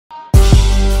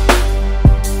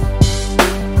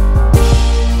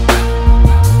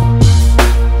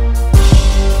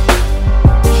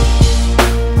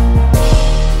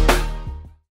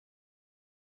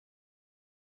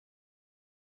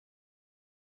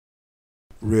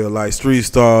Real life street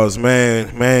stars,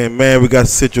 man. We got a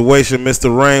situation.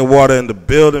 Mr. Rainwater in the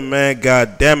building, man.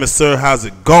 God damn it, sir. How's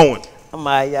it going? I'm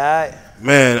alright.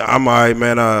 Man, I'm all right,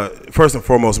 man. First and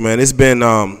foremost, man, it's been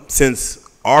since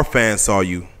our fans saw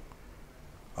you.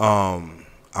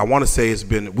 I want to say it's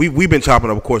been we've been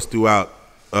chopping up, of course, throughout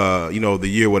the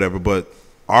year, whatever. But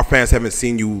our fans haven't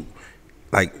seen you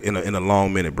like in a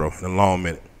long minute, bro. In a long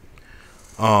minute.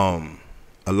 A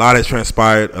lot has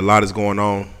transpired. A lot is going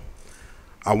on.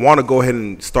 I want to go ahead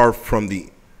and start from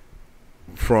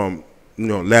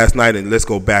last night, and let's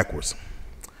go backwards.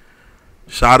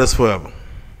 Shot Us Forever.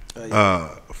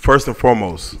 First and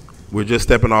foremost, we're just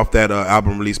stepping off that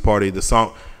album release party. The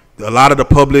song, a lot of the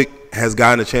public has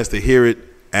gotten a chance to hear it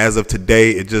as of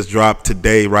today. It just dropped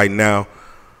today, right now.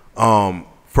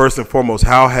 First and foremost,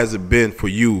 how has it been for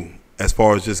you as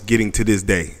far as just getting to this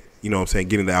day? You know what I'm saying?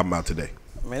 Getting the album out today.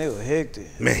 Man, it was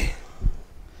hectic. Man.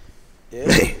 Yeah.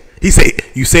 Man.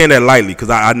 You saying that lightly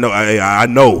because I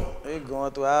know. They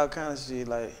going through all kind of shit.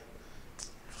 Like,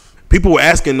 people were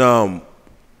asking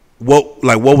what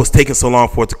was taking so long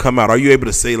for it to come out. Are you able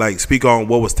to speak on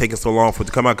what was taking so long for it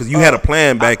to come out? Because you had a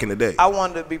plan back in the day. I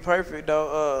wanted to be perfect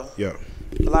though. Yeah.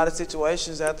 A lot of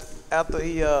situations after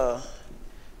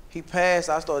he passed,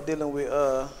 I started dealing with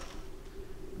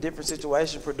different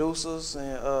situations, producers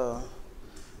and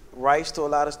rights to a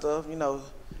lot of stuff. You know,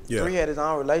 yeah. Three had his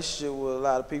own relationship with a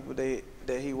lot of people that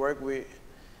he worked with.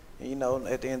 And, you know,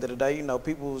 at the end of the day, you know,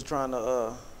 people was trying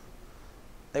to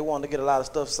they wanted to get a lot of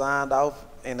stuff signed off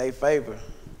in their favor.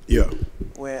 Yeah.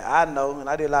 When I know, and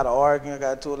I did a lot of arguing, I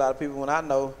got to a lot of people when I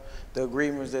know the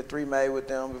agreements that Three made with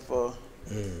them before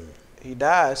he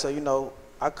died. So, you know,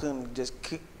 I couldn't just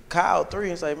call Three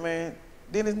and say, man,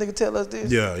 didn't this nigga tell us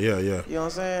this? Yeah. You know what I'm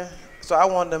saying? So I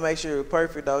wanted to make sure it was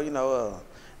perfect, though, you know,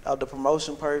 the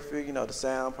promotion perfect, you know, the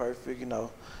sound perfect, you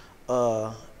know.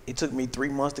 It took me 3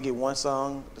 months to get one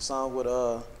song, the song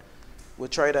with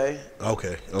Trey Day.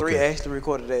 Okay. Three actually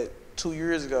recorded that 2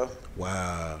 years ago.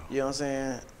 Wow. You know what I'm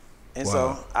saying? And wow.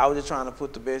 so I was just trying to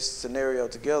put the best scenario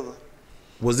together.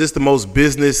 Was this the most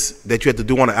business that you had to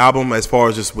do on the album as far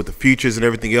as just with the features and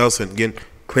everything else and getting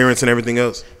clearance and everything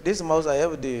else? This is the most I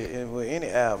ever did with any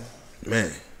album.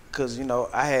 Man. Because, you know,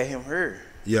 I had him heard.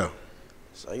 Yeah.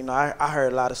 So, you know, I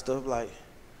heard a lot of stuff like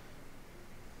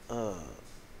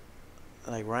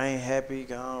Rain Happy,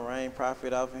 gone, Rain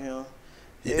Profit off of him.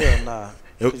 Hell nah.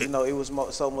 Because, you know, it was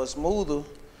so much smoother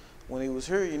when he was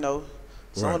here, you know.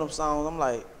 Some of them songs, I'm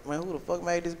like, man, who the fuck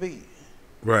made this beat?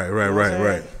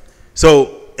 Right.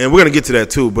 So, and we're going to get to that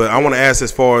too, but I want to ask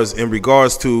as far as in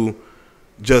regards to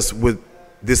just with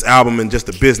this album and just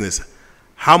the business,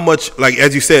 how much, like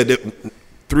as you said, that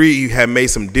Three had made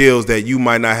some deals that you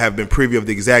might not have been privy of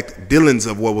the exact dealings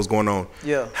of what was going on.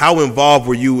 Yeah. How involved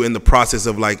were you in the process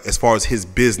of like as far as his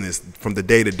business from the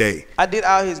day to day? I did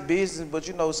all his business, but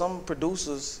you know, some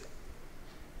producers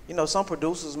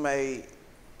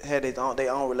had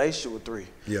their own relationship with Three.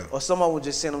 Yeah. Or someone would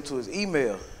just send them to his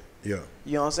email. Yeah.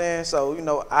 You know what I'm saying? So, you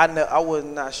know, I was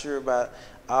not sure about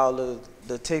all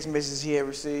the text messages he had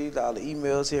received, all the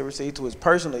emails he had received to his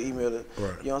personal email. Right. You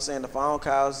know what I'm saying? The phone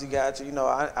calls he got to, you know,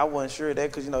 I wasn't sure of that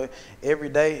because, you know, every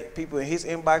day people in his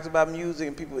inbox about music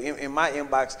and people in my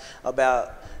inbox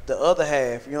about the other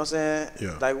half. You know what I'm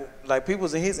saying? Yeah. Like people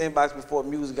was in his inbox before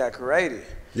music got created.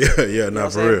 Yeah,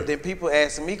 not for real. Then people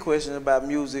asking me questions about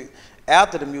music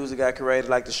after the music got created,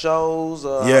 like the shows. You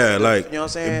know what I'm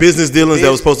saying? Business dealings that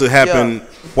was supposed to happen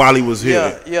while he was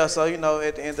here. Yeah. So, you know,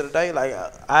 at the end of the day,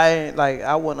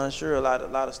 I wasn't unsure a lot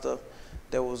of stuff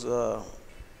that was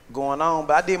going on,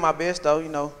 but I did my best though. You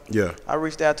know. Yeah. I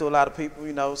reached out to a lot of people.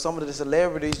 You know, some of the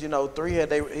celebrities. You know, Three had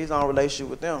his own relationship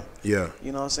with them. Yeah.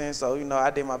 You know what I'm saying? So, you know, I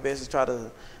did my best to try to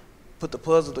put the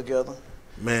puzzle together.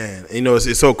 Man, you know,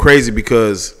 it's so crazy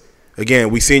because, again,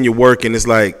 we seen your work and it's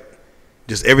like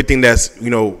just everything that's,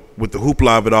 you know, with the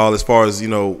hoopla of it all as far as, you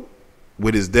know,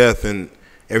 with his death and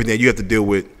everything that you have to deal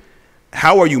with.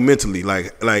 How are you mentally? Are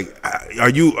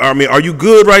you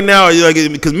good right now? Are you like,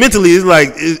 because mentally it's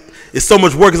like, it's so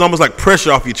much work. It's almost like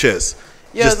pressure off your chest.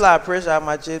 Yeah, it's a lot of pressure off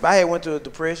my chest. I had went through a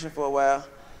depression for a while.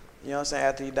 You know what I'm saying?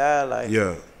 After he died,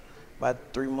 yeah, about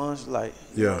 3 months, you know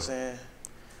what I'm saying?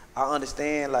 I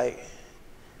understand,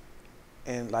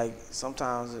 and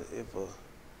sometimes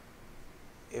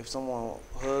if someone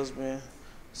husband,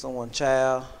 someone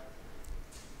child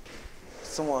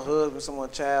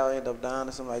end up dying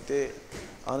or something like that,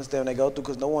 I understand when they go through,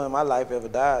 because no one in my life ever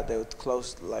died that was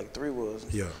close like Three was.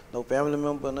 Yeah. No family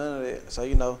member, none of that. So,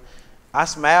 you know, I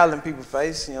smile in people's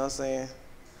face, you know what I'm saying,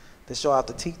 to show out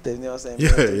the teeth that, you know what I'm saying?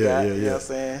 Yeah. You know what I'm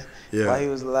saying? Yeah. While he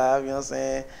was alive, you know what I'm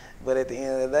saying? But at the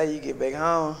end of the day, you get back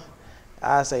home,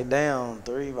 I say down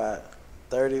 3 about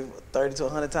 30 to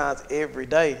 100 times every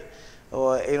day.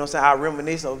 Or, you know what I'm saying, I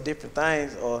reminisce of different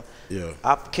things. Or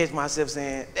I catch myself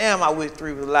saying, damn, I wish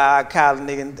 3 was alive. I call a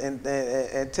nigga and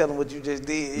tell him what you just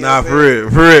did. You nah, for real.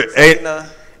 So,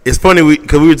 it's funny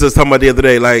because we were just talking about the other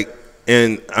day, like,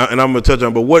 and I'm going to touch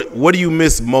on, but what do you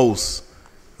miss most,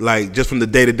 like, just from the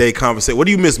day-to-day conversation? What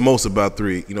do you miss most about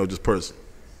 3, you know, just personally?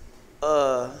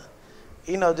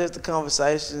 You know, just the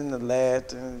conversation, the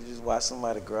laughter, and just watch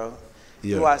somebody grow.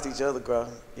 Yeah. We watched each other grow,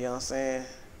 you know what I'm saying?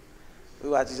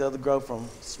 We watched each other grow from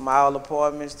small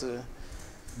apartments to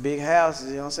big houses,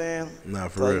 you know what I'm saying? Nah,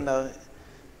 for real.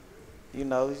 You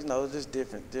know, just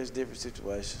different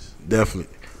situations.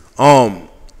 Definitely.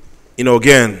 You know,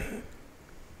 again,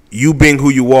 you being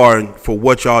who you are and for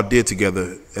what y'all did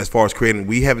together as far as creating,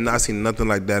 we have not seen nothing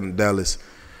like that in Dallas.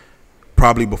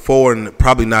 Probably before and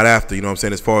probably not after, you know what I'm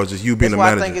saying, as far as just you being a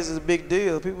manager. That's why I think it's a big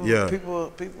deal.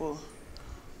 People,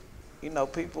 you know,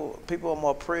 people are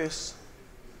more pressed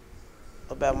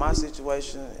about my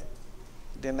situation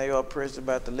than they are pressed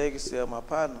about the legacy of my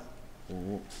partner.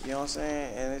 Mm-hmm. You know what I'm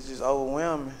saying? And it's just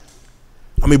overwhelming.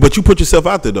 I mean, but you put yourself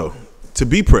out there though to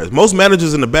be pressed. Most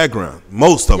managers in the background,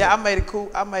 most of them. Yeah, I made it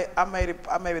cool. I made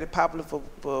it popular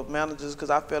for managers because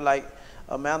I feel like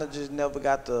managers never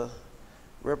got the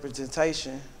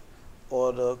representation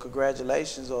or the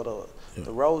congratulations or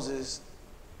the roses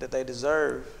that they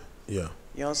deserve. Yeah.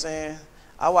 You know what I'm saying?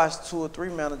 I watched 2 or 3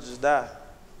 managers die.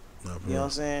 Nah, you know what I'm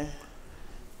saying?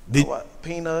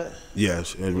 Peanut.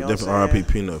 Yes, you know, definitely R.I.P.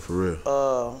 Peanut for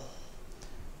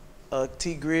real.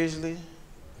 T. Grizzly.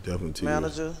 Definitely T.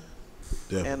 Manager.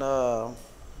 Definitely.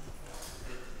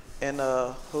 And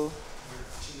who?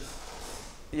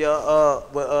 Yeah,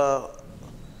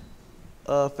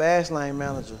 Fast Lane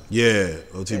manager. Yeah,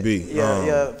 OTB.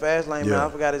 Yeah, Fast Lane manager. I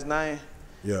forgot his name.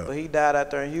 Yeah. But he died out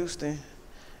there in Houston.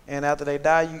 And after they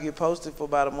die, you get posted for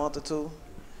about a month or 2.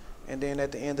 And then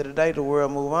at the end of the day, the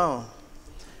world move on.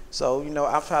 So, you know,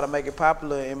 I'm trying to make it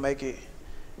popular and make it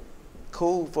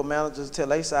cool for managers to tell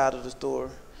their side of the story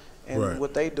and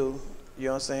what they do. You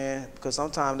know what I'm saying? Because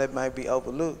sometimes that might be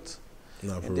overlooked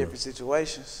in different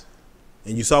situations.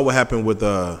 And you saw what happened with,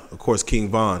 of course, King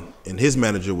Von, and his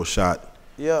manager was shot.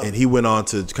 Yeah. And he went on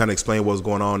to kind of explain what was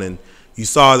going on, and you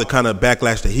saw the kind of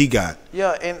backlash that he got.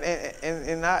 Yeah,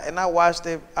 and I watched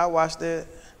it. I watched it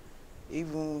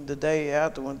even the day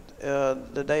after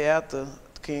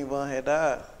King Von had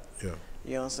died. Yeah.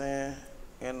 You know what I'm saying?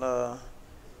 And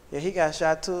yeah, he got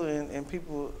shot too, and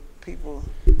people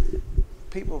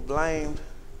blamed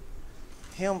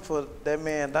him for that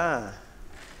man dying.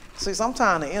 See,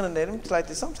 sometimes the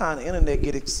internet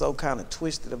get so kind of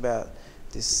twisted about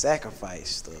this sacrifice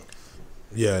stuff.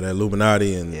 Yeah, that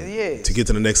Illuminati and to get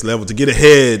to the next level, to get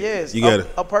ahead, you got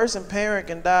a person parent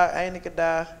can die, Annie could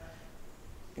die,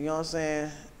 you know what I'm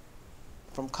saying,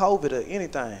 from COVID or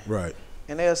anything. Right.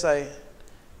 And they'll say,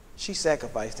 she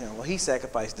sacrificed him, or he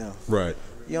sacrificed him. Right.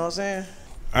 You know what I'm saying?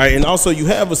 All right, and also you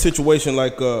have a situation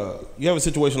like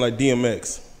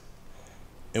DMX,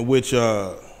 in which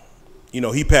you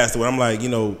know, he passed away. I'm like, you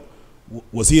know,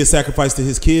 was he a sacrifice to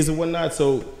his kids and whatnot?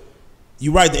 So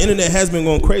you're right, the internet has been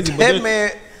going crazy. But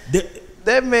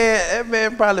that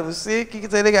man probably was sick. You can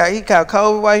say he caught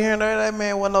COVID right here and there. That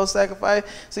man wasn't no sacrifice.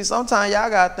 See, sometimes y'all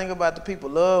gotta think about the people,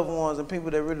 loved ones, and people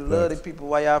that really love these people.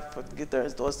 Why y'all get there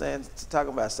and start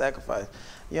talking about sacrifice?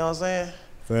 You know what I'm saying?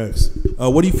 Facts.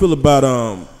 What do you feel about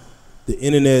the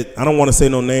internet? I don't want to say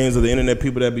no names of the internet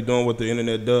people that be doing what the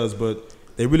internet does, but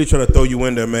they really try to throw you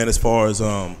in there, man, as far as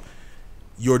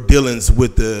your dealings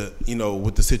with the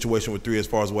situation with 3 as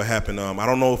far as what happened. I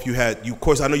don't know if of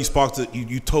course I know you talked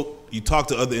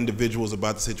to other individuals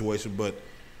about the situation, but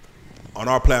on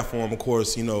our platform, of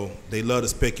course, you know, they love to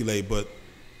speculate, but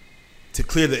to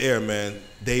clear the air, man,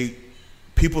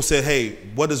 people said, hey,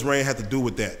 what does Rain have to do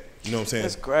with that? You know what I'm saying?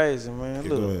 It's crazy, man.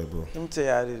 Look, go ahead, bro. Let me tell you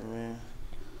how this, man.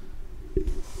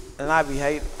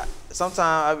 And sometimes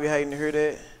I be hating to hear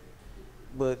that.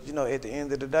 But, you know, at the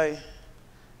end of the day,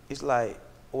 it's like,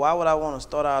 why would I want to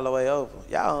start all the way over?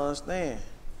 Y'all understand.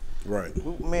 Right.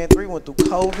 Man, 3 went through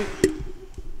COVID.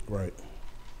 Right.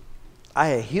 I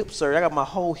had hip surgery. I got my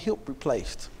whole hip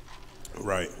replaced.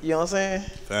 Right. You know what I'm saying?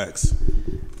 Facts.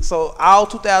 So all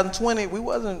 2020, we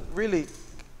wasn't really,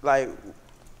 like,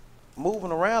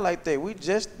 moving around like that. We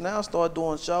just now started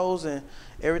doing shows and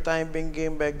everything been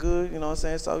getting back good, you know what I'm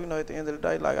saying? So, you know, at the end of the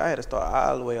day, like, I had to start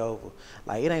all the way over.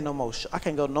 Like, it ain't no more, I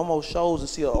can't go to no more shows and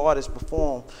see an artist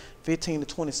perform 15 to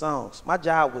 20 songs. My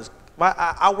job was,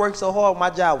 I worked so hard, my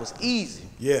job was easy.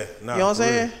 Yeah, you know what I'm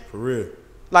saying? For real.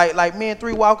 Like me and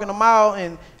Three walking the mile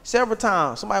and several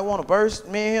times somebody want to burst.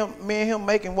 Me and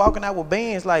him walking out with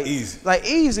bands like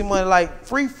easy money, like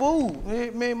free food.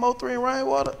 Me and Mo Three and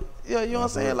Rainwater. Yeah, you know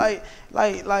what I'm saying?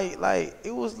 Like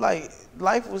it was like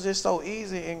life was just so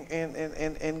easy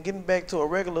and getting back to a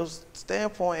regular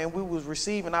standpoint, and we was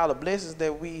receiving all the blessings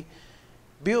that we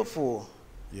built for.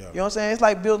 Yeah. You know what I'm saying? It's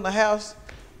like building a house.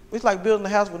 It's like building a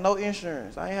house with no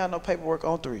insurance. I ain't had no paperwork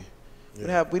on 3.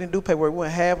 Yeah. We didn't do paperwork. We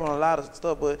went half on a lot of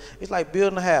stuff, but it's like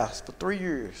building a house for 3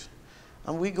 years.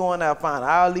 And we going out finding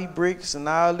all these bricks and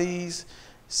all these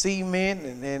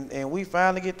cement, and we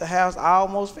finally get the house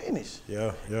almost finished.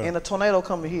 Yeah. And a tornado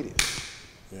come and hit it.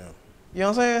 Yeah. You know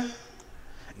what I'm saying?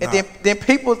 And then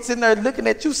people sitting there looking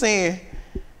at you saying,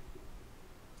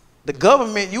 the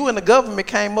government, you and the government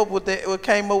came up with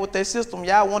that system.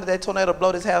 Y'all wanted that tornado to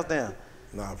blow this house down.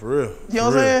 Nah, for real. You know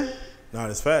what I'm saying? Nah,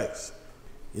 it's facts.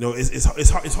 You know,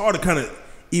 it's hard to kind of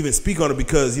even speak on it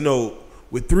because, you know,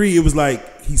 with 3, it was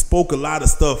like he spoke a lot of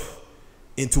stuff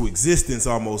into existence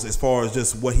almost as far as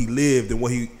just what he lived and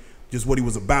what he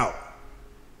was about.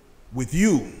 With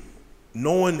you,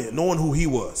 knowing who he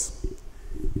was,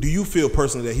 do you feel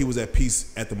personally that he was at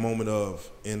peace at the moment of,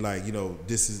 and like, you know,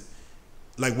 this is,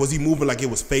 like, was he moving like it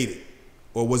was fated?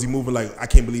 Or was he moving like, I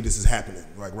can't believe this is happening,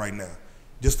 like right now?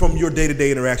 Just from your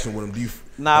day-to-day interaction with him,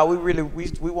 Nah, we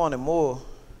wanted more.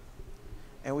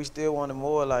 And we still wanted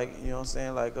more, like, you know what I'm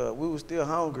saying? Like, we were still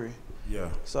hungry. Yeah.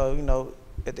 So, you know,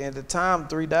 at the end of the time,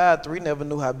 3 died. 3 never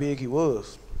knew how big he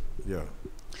was. Yeah.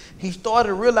 He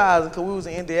started realizing, because we was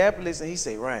in Indianapolis, and he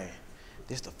said, Rain,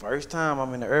 this is the first time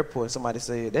I'm in the airport. Somebody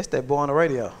said, that's that boy on the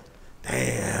radio.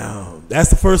 Damn. That's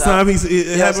the first time it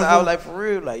happened? So I was like, for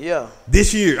real? Like, yeah.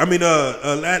 This year? I mean,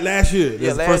 last year.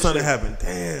 That's the first time it happened.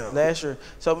 Damn. Last year.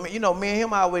 So, you know, me and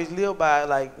him always live by,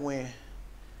 like, when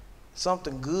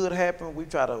something good happened,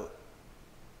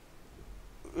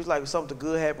 it's like something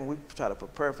good happened, we try to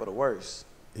prepare for the worst.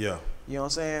 Yeah. You know what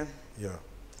I'm saying? Yeah.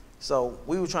 So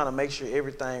we were trying to make sure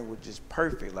everything was just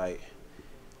perfect.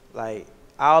 Like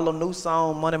all the new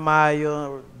songs, Money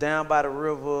Maya, Down by the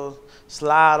River,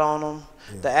 Slide on Them.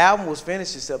 Yeah. The album was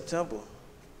finished in September.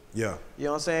 Yeah. You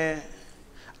know what I'm saying?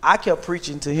 I kept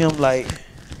preaching to him like,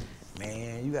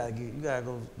 man, you gotta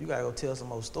go tell some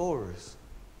more stories.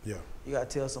 Yeah. You gotta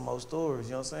tell some more stories,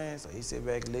 you know what I'm saying? So he sat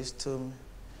back, listened to me,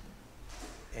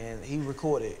 and he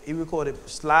recorded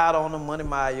Slide on Them, Money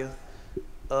Maya,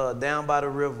 Down by the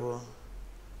River.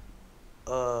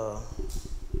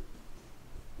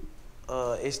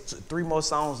 It's 3 more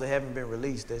songs that haven't been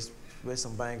released. That's with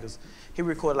some bangers. He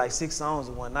recorded like 6 songs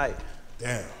in one night.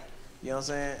 Damn. You know what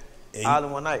I'm saying? All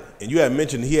in one night. And you had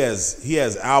mentioned he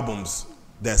has albums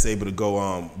that's able to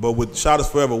go but with Shot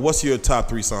Us Forever, what's your top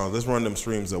 3 songs? Let's run them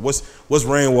streams up. What's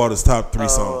Rainwater's top 3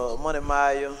 songs? Money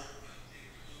Maya,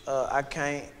 I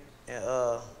Can't, and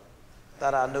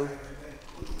Thought I Knew.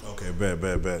 Okay, bet.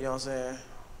 You know what I'm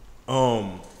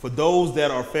saying? For those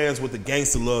that are fans with the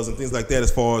Gangsta Loves and things like that,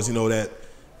 as far as, you know,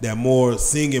 that more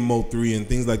singing Mo 3 and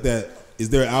things like that,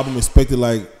 is there an album expected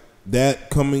like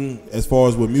that coming as far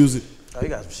as with music? Oh, you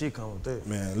got some shit coming with that.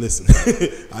 Man, listen.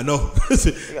 I know.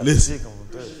 Listen. Some shit coming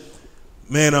with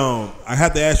that. Man, I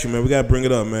have to ask you, man. We gotta bring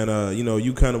it up, man. You know,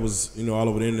 you kind of was, you know, all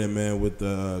over the internet, man, with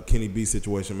the Kenny B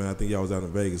situation, man. I think y'all was out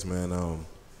in Vegas, man.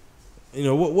 You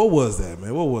know, what was that,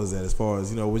 man? What was that as far as,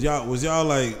 you know, was y'all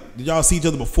like, did y'all see each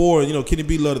other before? You know, Kenny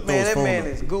B loved to throw his phone. Man, that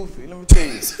man is goofy. Let me tell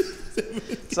you.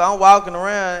 So I'm walking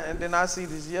around, and then I see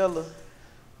this little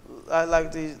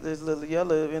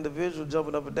yellow individual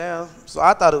jumping up and down. So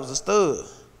I thought it was a stud.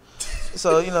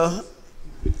 So, you know,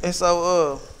 and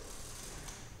so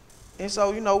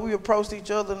you know, we approached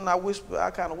each other, and I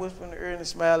kind of whispered in the ear and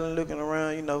smiling, looking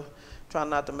around, you know, trying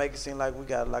not to make it seem like we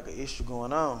got like an issue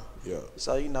going on. Yeah.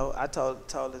 So, you know, I told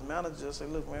his manager, I said,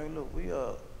 look, man,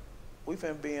 we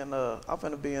finna be in I'm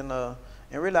finna be in and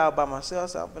really out by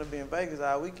myself, so I'm finna be in Vegas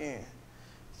all weekend.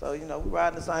 So, you know, we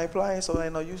riding the same plane, so there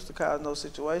ain't no use to cause no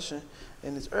situation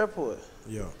in this airport.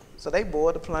 Yeah. So they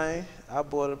board the plane. I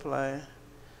board the plane.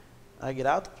 I get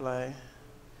out the plane.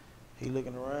 He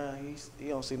looking around. He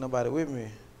don't see nobody with me.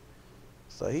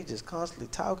 So he just constantly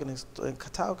talking and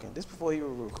talking. This before he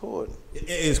was recording.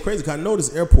 It's crazy because I know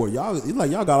this airport, y'all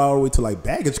got all the way to like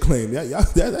baggage claim. That's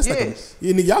yes.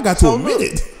 Like y'all got to a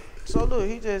minute. So look,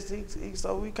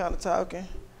 so we kind of talking.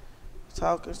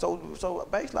 So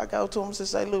basically, like I was to him,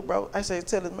 say, look, bro. I say,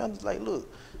 tell his manager, like,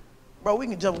 look, bro, we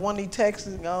can jump one of these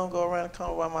taxis and go around and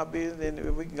come around my business,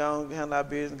 and we can go and handle our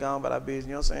business, go on about our business.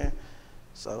 You know what I'm saying?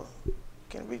 So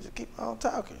can we just keep on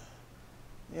talking?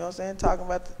 You know what I'm saying? Talking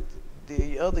about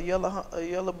the other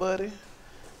yellow buddy,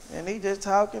 and he just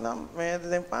talking.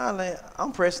 Then finally,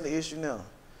 I'm pressing the issue now.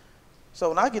 So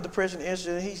when I get depression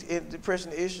issue, he's in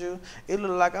depression issue, it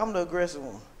look like I'm the aggressive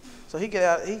one. So he get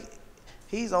out,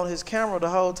 he's on his camera the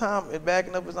whole time, and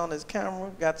backing up is on his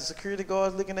camera. Got the security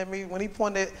guards looking at me. When he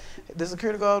pointed at the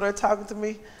security guard over there talking to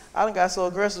me, I done got so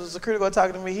aggressive. The security guard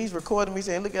talking to me, he's recording me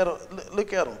saying, look at him,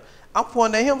 look at him. I'm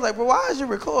pointing at him like, bro, why is you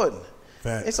recording?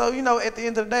 Fact. And so, you know, at the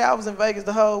end of the day, I was in Vegas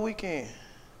the whole weekend.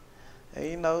 And,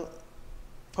 you know,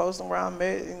 posting where I'm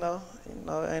at, you know,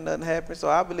 ain't nothing happened. So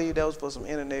I believe that was for some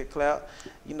internet clout.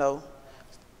 You know,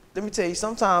 let me tell you,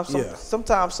 sometimes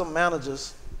some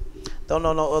managers don't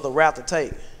know no other route to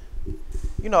take.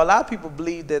 You know, a lot of people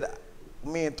believe that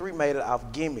me and Three made it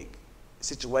off gimmick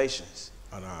situations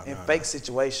and fake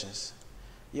situations.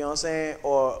 You know what I'm saying?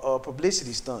 Or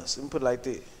publicity stunts. Let me put it like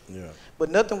that. Yeah. But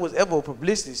nothing was ever a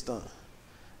publicity stunt.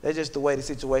 That's just the way the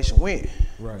situation went.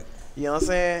 Right. You know what I'm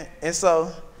saying? And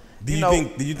so, do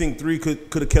you think Three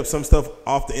could have kept some stuff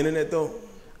off the internet though?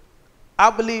 I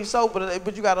believe so,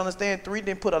 but you got to understand, Three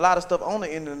didn't put a lot of stuff on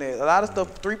the internet. A lot of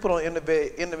stuff Three put on the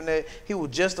internet, he was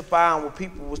justifying what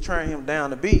people was turning him down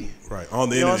to be. Right, on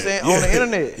the internet. You know what I'm saying? Yeah. On the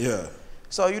internet. Yeah.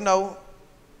 So,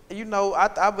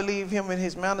 I believe him and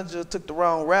his manager took the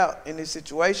wrong route in this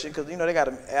situation because, you know, they got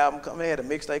an album coming, they had a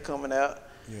mixtape coming out.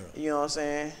 Yeah. You know what I'm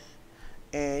saying?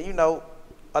 And, you know,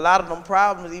 a lot of them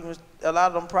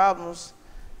problems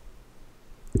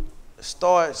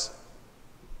starts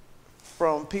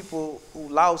from people who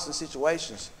lost in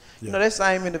situations. Yeah. You know, that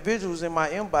same individuals in my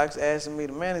inbox asking me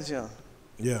to manage him.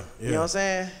 Yeah, yeah. You know what I'm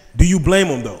saying? Do you blame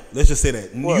them though? Let's just say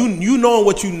that. What? You know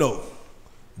what you know.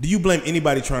 Do you blame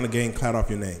anybody trying to gain clout off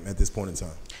your name at this point in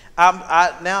time?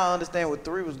 I now understand what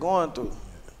Three was going through.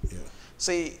 Yeah.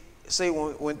 See,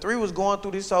 when Three was going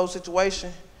through this whole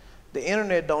situation, the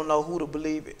internet don't know who to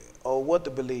believe or what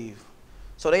to believe.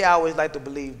 So they always like to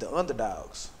believe the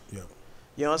underdogs. Yeah.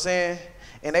 You know what I'm saying?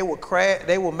 And they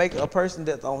will make a person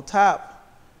that's on top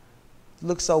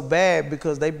look so bad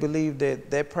because they believe that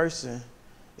that person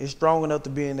is strong enough to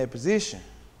be in that position.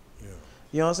 Yeah.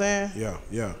 You know what I'm saying? Yeah,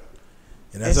 yeah.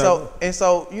 And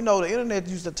so, you know, the internet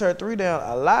used to turn Three down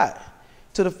a lot,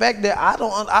 to the fact that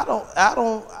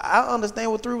I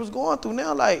understand what Three was going through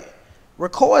now. Like,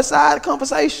 record side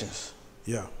conversations.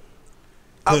 Yeah.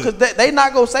 Because they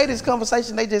not gonna say this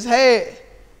conversation they just had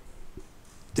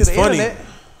to the funny internet.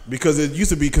 Because it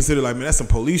used to be considered like, man, that's some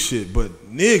police shit. But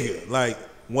nigga, like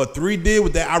what Three did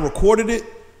with that, I recorded it.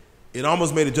 It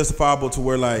almost made it justifiable to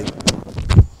where like,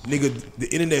 nigga,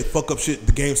 the internet fuck up shit,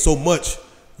 the game so much.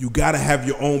 You gotta have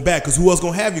your own back, cause who else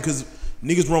gonna have you? Cause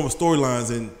niggas run with storylines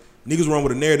and niggas run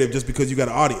with a narrative just because you got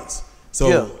an audience.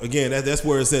 So again, that's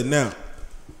where it's at now.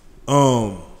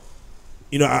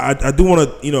 You know, I do want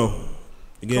to, you know,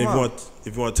 again,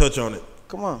 if you want to touch on it.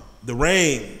 Come on. The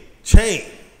Rain chain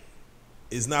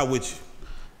is not with you.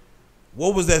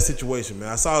 What was that situation, man?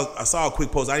 I saw a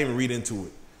quick post. I didn't even read into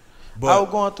it. But I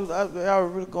was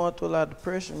really going through a lot of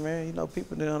depression, man. You know,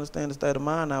 people didn't understand the state of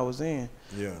mind I was in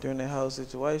during that whole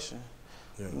situation.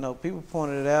 Yeah. You know, people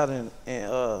pointed it out and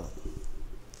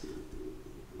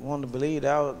wanted to believe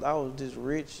that I was this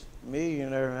rich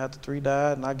millionaire after Three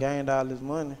died and I gained all this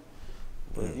money.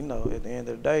 But, you know, at the end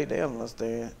of the day, they don't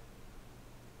understand.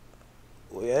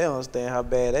 Well, they don't understand how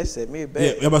bad they set me back.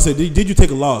 Yeah, I'm about to say, did you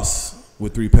take a loss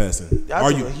with Three passing?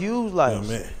 I took a huge loss.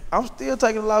 Yeah, man. I'm still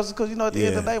taking losses because, you know, at the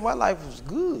end of the day, my life was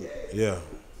good. Yeah.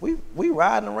 We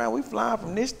riding around, we flying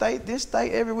from this state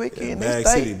every weekend, Bag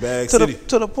this City, state.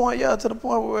 To the point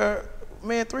where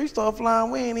me and Three started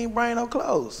flying, we ain't even bring no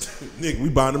clothes. Nigga, we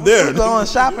buying them there. We going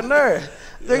shopping there.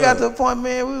 They got to the point,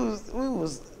 man, we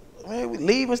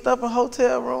leaving stuff in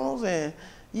hotel rooms, and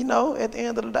you know, at the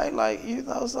end of the day, like, you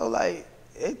know, so like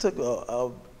it took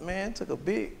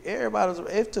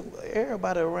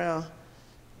everybody around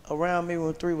me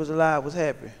when Three was alive was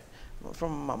happy,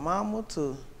 from my mama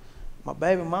to my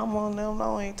baby mama and them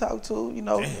I ain't talk to, you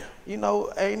know. Damn. You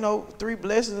know, Three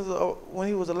blessings when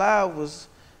he was alive was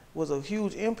a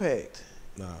huge impact.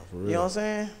 Nah, for real. You know what I'm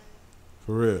saying?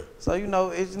 For real. So you know,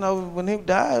 when he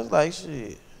died, it's like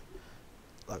shit.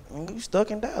 Like, you stuck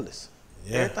in Dallas.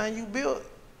 Yeah. Everything you built,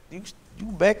 you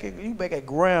back at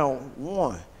ground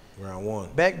one. Ground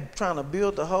one. Back trying to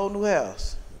build the whole new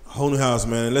house. Whole new house,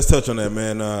 man. Let's touch on that,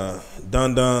 man.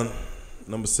 Don,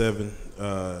 number 7.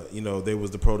 You know, they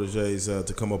was the proteges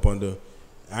to come up under.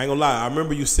 I ain't gonna lie. I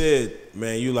remember you said,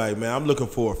 man, you like, man, I'm looking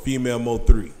for a female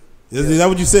Mo3. Is that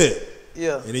what you said?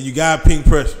 Yeah. And then you got Pink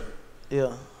Pressure.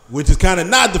 Yeah. Which is kind of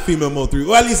not the female Mo3.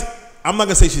 Well, at least I'm not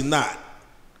gonna say she's not.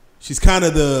 She's kind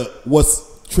of the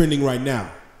what's trending right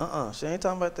now. She ain't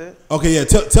talking about that. Okay, yeah.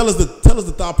 Tell us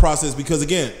the thought process, because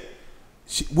again,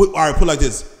 all right, put it like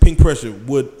this: Pink Pressure.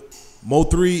 Did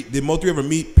Mo3 ever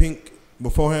meet Pink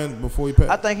beforehand, before he passed?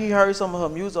 I think he heard some of her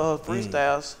music, her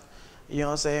freestyles. You know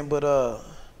what I'm saying? But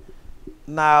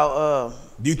now.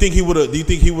 Do you think he would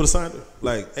have signed her?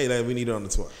 Like, hey, like, we need her on the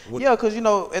tour. Yeah, because you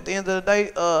know, at the end of the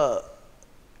day,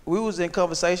 we was in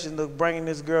conversation of bringing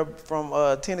this girl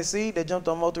from Tennessee that jumped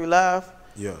on Mo3 Live.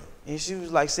 Yeah. And she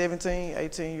was like 17,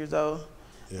 18 years old.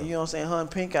 Yeah. And you know what I'm saying? Her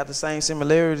and Pink got the same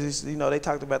similarities. You know, they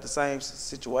talked about the same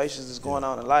situations that's going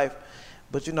on in life.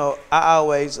 But, you know, I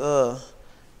always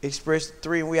expressed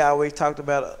three, and we always talked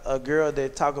about a girl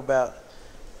that talk about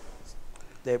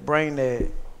that bring that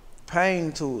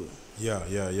pain to it. Yeah.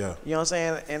 You know what I'm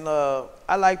saying? And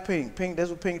I like Pink. Pink, that's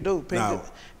what Pink do.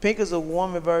 Pink is a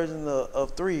woman version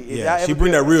of 3. If she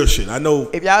bring that real shit. I know.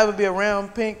 If y'all ever be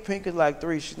around Pink, Pink is like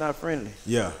 3. She's not friendly.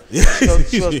 Yeah.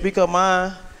 She'll speak her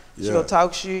mind. She gonna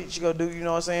talk shit. She gonna do, you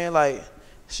know what I'm saying? Like,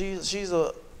 she's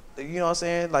a, you know what I'm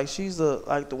saying? Like, she's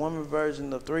like the woman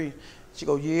version of 3. She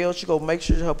go yell. She go make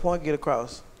sure her point get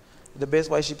across the best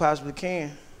way she possibly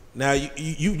can. Now,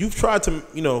 you've tried to,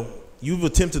 you know, you've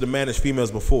attempted to manage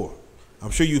females before. I'm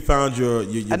sure you found your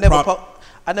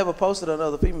I never posted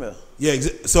another female. Yeah,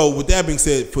 so with that being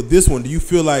said, for this one, do you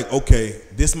feel like, okay,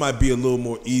 this might be a little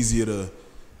more easier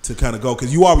to kind of go?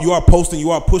 Because you are posting,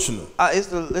 you are pushing them.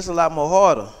 It's a lot more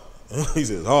harder. He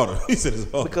said it's harder. He said it's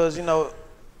harder. Because, you know,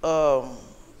 I'm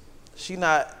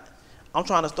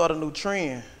trying to start a new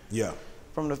trend. Yeah.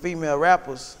 From the female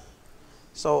rappers.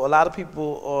 So a lot of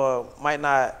people might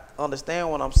not understand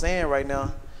what I'm saying right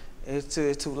now. It's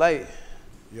too late.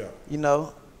 Yeah. You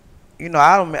know,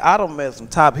 I don't met some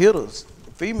top hitters,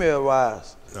 female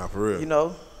wise. Nah, for real. You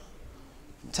know,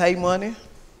 Tay Money.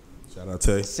 Shout out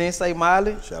Tay. Sensei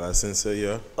Miley. Shout out Sensei,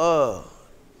 yeah.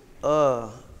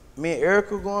 Me and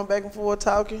Erica going back and forth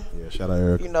talking. Yeah, shout out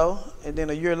Erica. You know, and then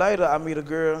a year later I meet a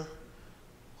girl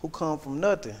who come from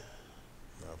nothing.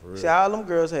 Nah, for real. See, all them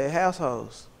girls had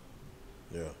households.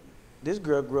 Yeah. This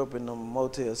girl grew up in the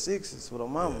Motel 6s with her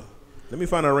mama. Yeah. Let me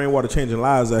find out Rainwater changing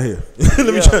lives out here.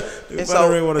 Let me find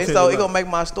out Rainwater changing lives. It gonna make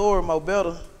my story more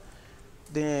better.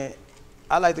 Then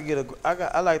I like to get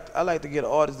an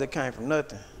artist that came from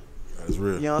nothing. That's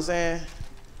real. You know what I'm saying?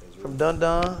 From Dun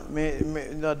Dun,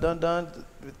 you know, Dun Dun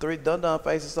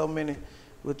faces so many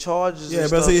with charges. Yeah,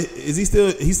 and but stuff. is he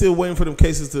still waiting for them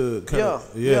cases to come?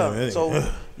 Yeah. Man. So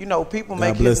you know, people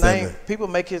make his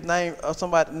name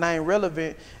somebody's name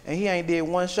relevant, and he ain't did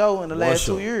one show in the last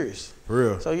 2 years. For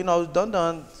real. So you know, Dun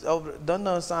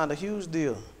Dun signed a huge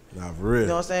deal. Nah, for real. You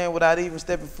know what I'm saying? Without even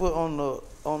stepping foot on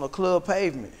the club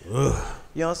pavement. Ugh.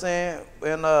 You know what I'm saying?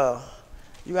 And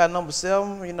you got number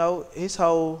 7. You know, his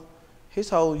whole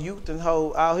youth and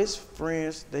all his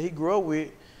friends that he grew up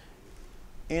with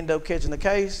ended up catching the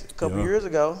case a couple years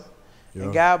ago. Yeah.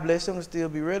 And God bless him to still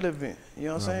be relevant. You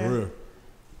know what I'm saying? For real.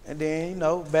 And then, you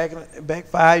know, back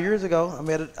 5 years ago, I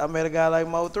met a guy like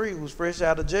Mo3 who was fresh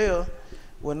out of jail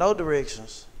with no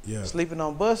directions. Yeah. Sleeping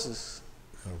on buses.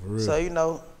 For real. So, you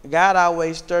know, God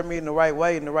always stirred me in the right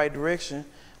way, in the right direction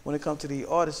when it comes to the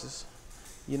artists,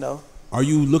 you know. Are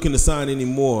you looking to sign any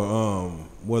more?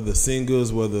 Whether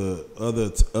singers, whether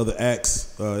other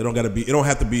acts, it don't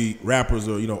have to be rappers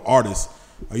or, you know, artists.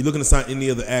 Are you looking to sign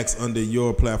any other acts under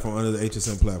your platform, under the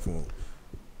HSN platform?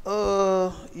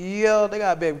 Yeah, they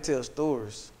gotta be able to tell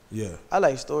stories. Yeah. I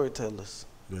like storytellers.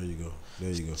 There you go.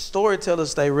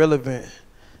 Storytellers stay relevant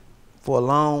for a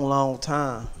long, long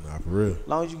time. Nah, for real. As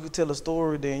long as you can tell a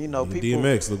story, then, you know, people.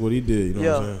 DMX, look what he did. You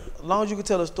know what I'm saying? As long as you can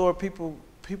tell a story, people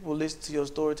listen to your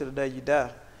story to the day you die.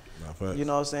 Nah, facts. You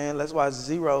know what I'm saying? That's why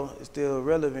Zero is still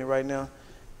relevant right now.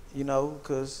 You know,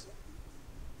 because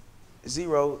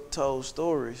Zero told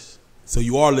stories. So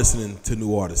you are listening to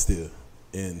new artists still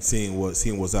and seeing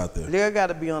what's out there. They got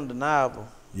to be undeniable.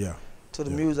 Yeah. To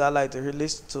the music I like to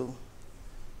listen to,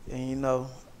 and you know,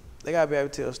 they got to be able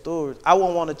to tell stories. I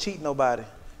wouldn't want to cheat nobody.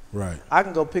 Right. I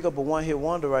can go pick up a one-hit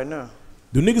wonder right now.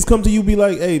 Do niggas come to you be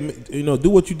like, hey, you know, do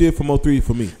what you did for Mo3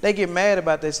 for me? They get mad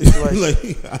about that situation.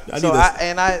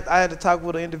 Like, I had to talk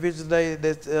with an individual today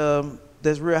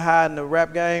that's real high in the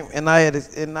rap game, and I had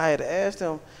to ask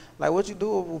them, like, what you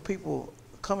do when people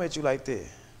come at you like that?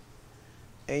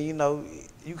 And you know,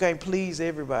 you can't please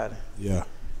everybody. Yeah.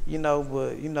 You know,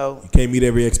 but you know, you can't meet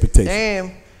every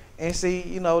expectation. And see,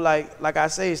 you know, like I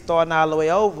say, starting all the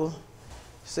way over.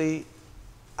 See,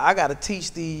 I gotta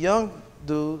teach these young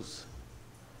dudes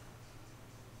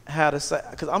how to say,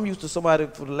 because I'm used to somebody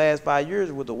for the last 5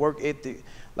 years with the work ethic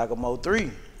like a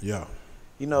Mo3. Yeah.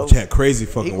 You know, which had crazy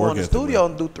fucking work ethic. He go in the studio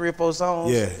and do 3 or 4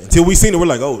 songs. Yeah. Until we seen it, we're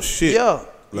like, oh shit. Yeah.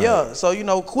 Like, yeah. So you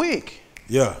know, quick.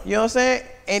 Yeah. You know what I'm saying?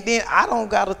 And then I don't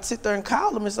gotta sit there and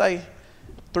call them and say,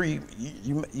 3,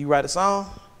 you write a song?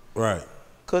 Right.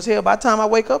 Cause hell, by the time I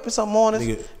wake up in some mornings,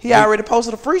 Nigga, he already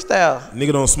posted a freestyle.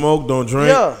 Nigga don't smoke, don't drink.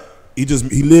 Yeah. He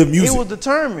live music. He was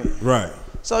determined. Right.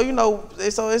 So you know,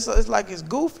 it's like it's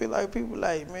goofy. Like people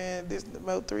like, man, this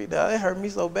Mel 3, that hurt me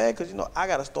so bad because you know I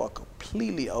gotta start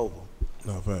completely over.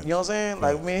 No fact. You know what I'm saying?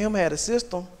 Like me and him had a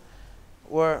system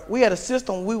where we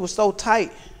were so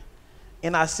tight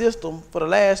in our system for the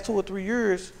last 2 or 3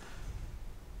 years.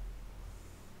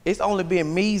 It's only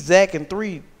been me, Zach, and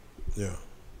 3 Yeah.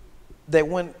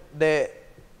 that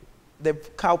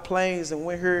caught planes and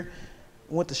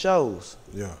went to shows.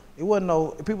 Yeah. It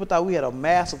wasn't people thought we had a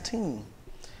massive team.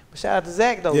 But shout out to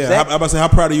Zach though. Yeah. Zach, I'm about to say, how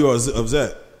proud are you of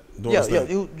Zach? Don't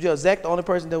understand. Yeah. Zach, the only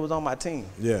person that was on my team.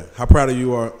 Yeah. How proud of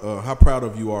you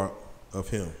are of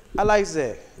him I like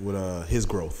Zach. with his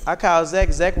growth? I called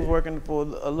Zach. Zach was working for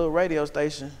a little radio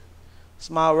station,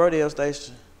 small radio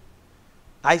station.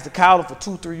 I used to call him for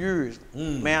 2-3 years.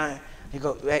 Man, he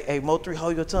go, hey, Mo 3,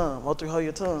 hold your tongue. Mo 3, hold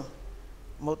your tongue.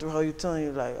 Mo 3, hold your tongue.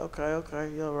 You're like,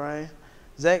 okay, you all right.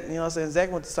 Zach, you know what I'm saying?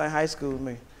 Zach went to the same high school with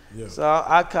me. Yeah. So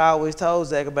I always told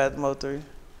Zach about the Mo 3.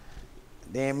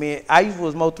 Then I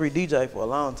was Mo 3 DJ for a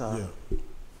long time. Yeah.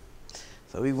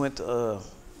 So we went to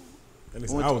I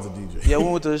was a DJ. yeah, we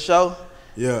went to the show.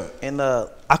 Yeah. And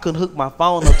I couldn't hook my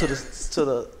phone up to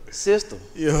the system.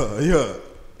 Yeah. You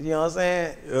know what I'm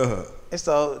saying? Yeah. And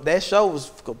so that show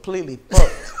was completely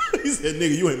fucked. He said,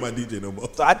 "Nigga, you ain't my DJ no more."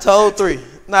 So I told 3.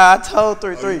 I told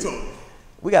 3. Oh, you told him.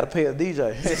 We got to pay a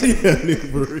DJ. Yeah,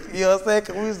 nigga, for real. You know what I'm saying?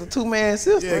 Because we was a 2-man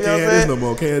system. Yeah, you know can't what I'm have this saying? no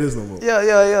more. Can't have this no more.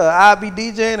 Yeah. I'll be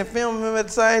DJing and filming him at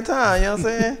the same time. You know what I'm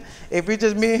saying? If it's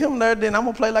just me and him there, then I'm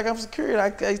going to play like I'm security.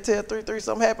 I tell 3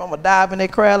 something happen. I'm going to dive in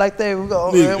that crowd like that. I'm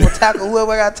going to tackle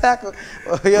whoever I got to tackle.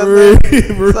 You know what I'm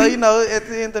saying? So, you know, at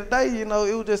the end of the day, you know,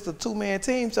 it was just a 2-man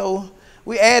team. So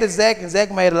we added Zach, and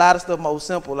Zach made a lot of stuff more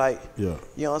simple. Like, Yeah.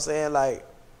 you know what I'm saying? Like,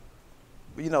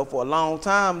 you know, for a long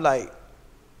time, like,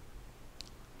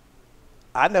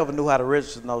 I never knew how to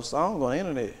register no song on the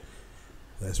internet.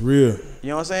 That's real. You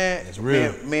know what I'm saying? That's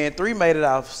real. Man 3 made it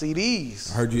off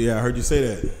CDs. I heard you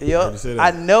say that. Yep.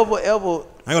 I never ever. I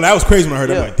ain't gonna lie, that was crazy when I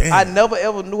heard that. I'm like, damn. I never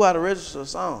ever knew how to register a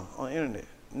song on the internet.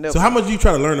 Never. So how much do you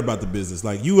try to learn about the business?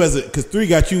 Like you because 3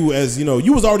 got you as,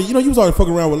 you was already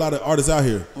fucking around with a lot of artists out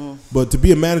here. But to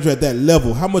be a manager at that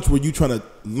level, how much were you trying to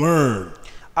learn?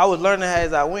 I was learning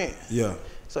as I went. Yeah.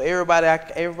 So everybody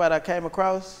I came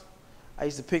across, I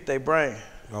used to pick their brain.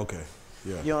 Okay.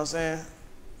 Yeah. You know what I'm saying?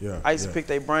 Yeah. I used to pick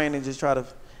their brain and just try to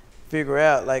figure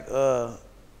out like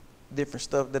different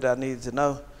stuff that I needed to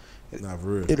know. Not for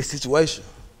real. In the situation.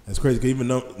 That's crazy. Cause even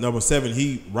number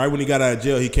 7, right when he got out of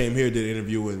jail, he came here, did an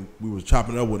interview, and we was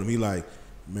chopping up with him. He like,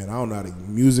 man, I don't know how to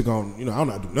music on. I don't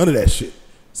know how to do none of that shit.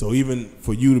 So even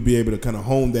for you to be able to kind of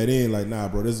hone that in, like, nah,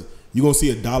 bro, you gonna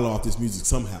see $1 off this music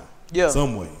somehow. Yeah.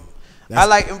 Some way. But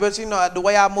the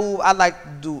way I move, I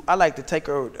like to take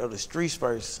care of the streets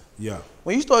first. Yeah.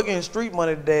 When you start getting street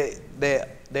money,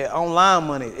 that online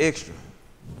money is extra.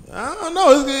 I don't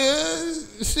know.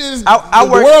 The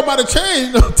world about to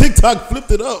change. TikTok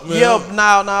flipped it up, man. Yeah,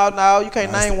 no. You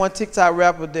can't name one TikTok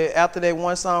rapper that after that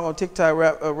one song on TikTok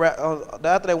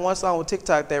after that one song on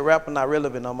TikTok, that rapper not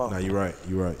relevant no more. Nah, you're right.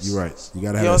 You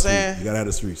gotta have what I'm saying? You gotta have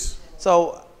the streets.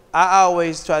 So I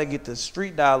always try to get the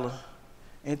street dollar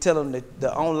and tell them that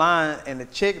the online and the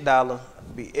check dollar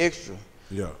be extra.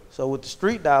 Yeah. So with the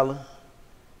street dollar,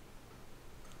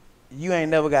 you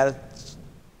ain't never got to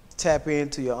tap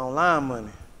into your online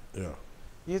money. Yeah.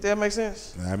 That make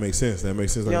sense? That makes sense. You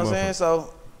know what I'm saying?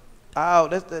 So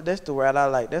that's the route I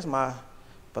like. That's my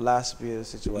philosophy of the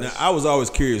situation. Now, I was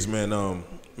always curious, man.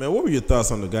 Man, what were your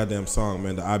thoughts on the goddamn song,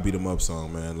 man? The "I Beat 'Em Up"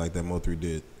 song, man, like that Mo 3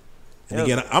 did. And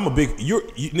again, I'm a big. You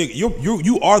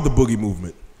are the Boogie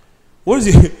movement. What was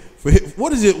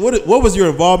your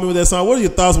involvement with that song? What are your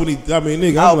thoughts when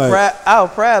I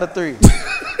was proud of 3.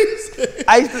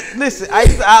 I used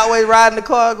to always ride in the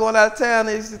car going out of town, and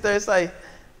I used to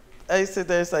sit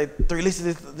there and say, 3,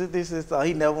 listen to this song.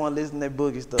 He never want to listen to that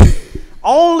Boogie stuff.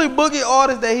 Only Boogie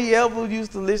artist that he ever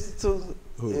used to listen to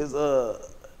is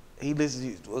he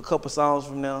listened to a couple songs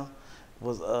from them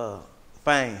was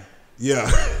Fame. Yeah.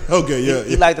 Okay. Yeah.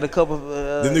 He liked it a couple.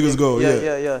 Them niggas go.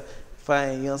 Yeah.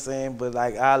 Fame, you know what I'm saying? But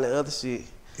like all the other shit,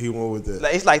 he went with that.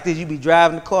 Like it's like this: you be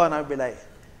driving the car, and I'd be like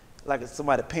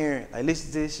somebody parent, like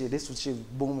listen to this shit. This was shit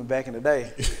booming back in the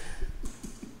day.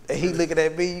 And he looking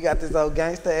at me, you got this old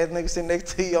gangster ass nigga sitting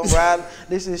next to you, I'm riding.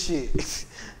 This is shit.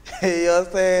 You know what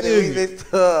I'm saying?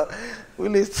 And we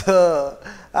listen to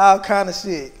all kind of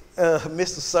shit.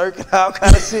 Mr. Circuit, all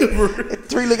kind of shit. And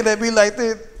 3 looking at me like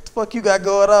this. What the fuck you got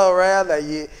going on, right?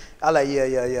 I'm like,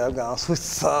 yeah. I'm gonna switch the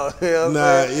song. You know what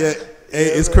I'm saying? Hey,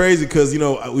 it's crazy because, you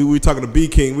know, we were talking to B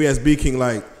King. We asked B King,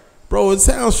 like, bro, it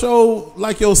sounds so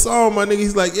like your song, my nigga.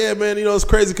 He's like, yeah, man, you know, it's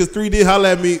crazy because 3 did holler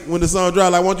at me when the song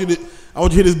dropped. Like, I want you to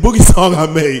hear this Boogie song I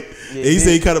made. Yeah, and he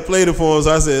said he kind of played it for him,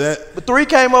 so I said that. But 3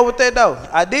 came up with that, though.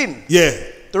 I didn't. Yeah.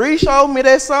 3 showed me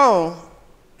that song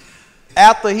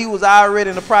after he was already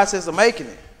in the process of making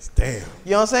it. Damn.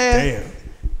 You know what I'm saying? Damn.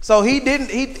 So he didn't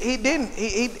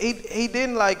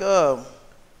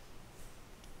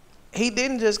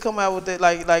just come out with it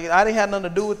like I didn't have nothing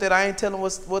to do with it. I ain't telling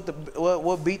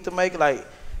what beat to make. Like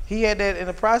he had that in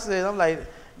the process. I'm like,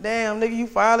 damn nigga, you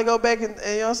finally go back and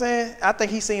you know what I'm saying? I think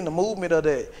he seen the movement of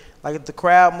that. Like if the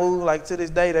crowd move, like to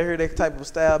this day they hear that type of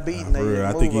style beat. And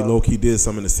I think he low key did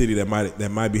something in the city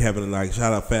that might be having like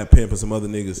shout out Fat Pimp and some other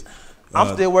niggas.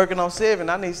 I'm still working on 7.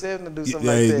 I need 7 to do something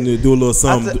like that. Yeah, do a little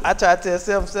something. I try to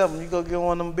tell 7. You go get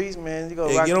one of them beats, man. You go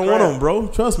rock get the on crowd. one of them, bro.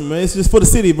 Trust me, man. It's just for the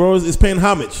city, bro. It's paying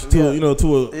homage to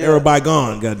to an era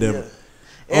bygone. Goddamn it.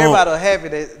 Everybody was happy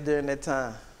during that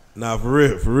time. Nah, for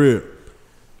real,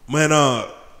 man.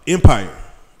 Empire.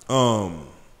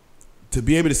 To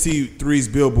be able to see 3's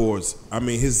billboards. I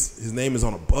mean, his name is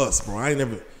on a bus, bro. I ain't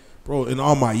never. Bro, in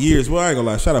all my years, well, I ain't gonna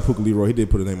lie. Shout out Puka Leroy, he did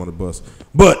put a name on the bus.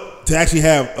 But to actually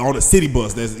have on a city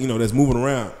bus that's that's moving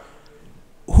around,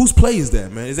 whose play is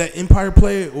that, man? Is that Empire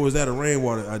play or is that a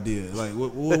Rainwater idea? Like,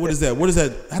 what is that? What is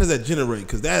that? How does that generate?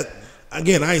 Because that,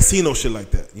 again, I ain't seen no shit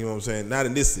like that. You know what I'm saying? Not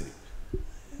in this city.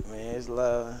 Man, it's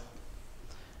love.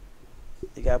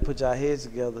 You gotta put y'all heads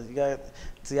together. You got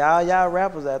see all y'all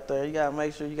rappers out there. You gotta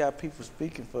make sure you got people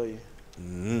speaking for you.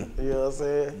 Mm-hmm. You know what I'm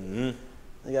saying? Mm-hmm.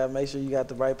 You gotta make sure you got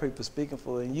the right people speaking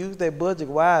for it and use that budget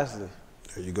wisely.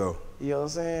 There you go. You know what I'm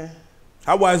saying?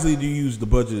 How wisely do you use the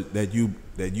budget that you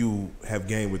have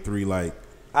gained with 3? Like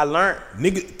I learned.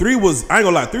 Nigga, 3 was, I ain't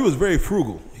gonna lie, 3 was very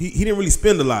frugal. He didn't really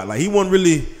spend a lot. Like he wasn't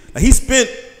really like he spent,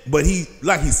 but he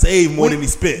saved more than he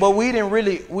spent. But we didn't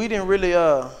really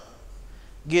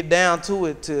get down to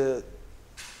it to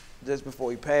just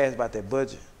before he passed about that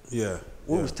budget. Yeah.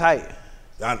 We was tight.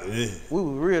 We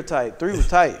was real tight. 3 was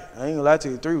tight. I ain't gonna lie to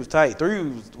you. 3 was tight.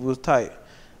 3 was tight.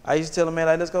 I used to tell him, man,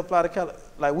 like, let's go fly to California.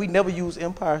 Like, we never used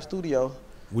Empire Studio.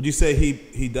 Would you say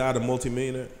he died a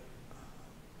multimillionaire?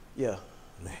 Yeah.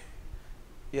 Man.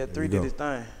 Yeah, 3 did his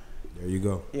thing. There you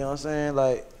go. You know what I'm saying?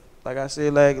 Like I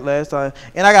said like last time.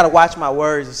 And I gotta watch my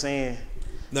words of saying.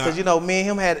 Because, me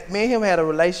and him had a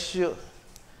relationship.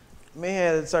 Me and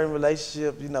him had a certain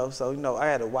relationship, so, I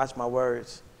had to watch my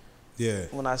words. Yeah.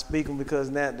 When I speak them because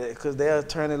they'll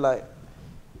turn it like,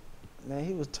 man,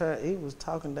 he was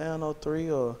talking down on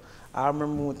 3. Or I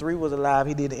remember when 3 was alive,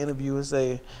 he did an interview and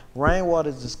say, Rainwater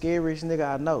is the scariest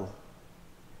nigga I know.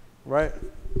 Right?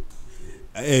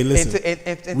 Hey, listen.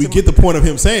 We get the point of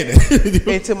him saying that.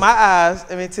 And to my eyes,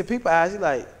 to people's eyes, he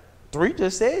like, 3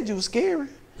 just said you was scary.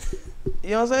 You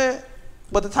know what I'm saying?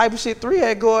 But the type of shit 3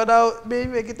 had going on, man, you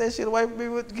better get that shit away from me.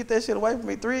 Get that shit away from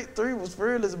me. 3 was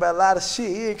fearless about a lot of shit.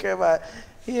 He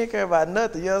didn't care about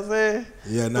nothing. You know what I'm saying?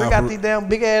 Yeah, 3 got these damn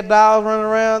big ass dogs running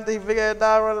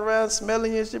around,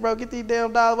 smelling you and shit, bro. Get these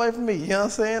damn dogs away from me. You know what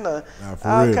I'm saying? All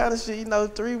kind of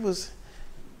shit. 3 was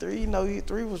 3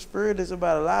 was fearless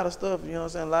about a lot of stuff. You know what I'm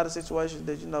saying? A lot of situations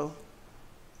that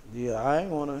yeah, I ain't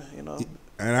wanna,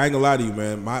 And I ain't gonna lie to you,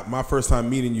 man. My first time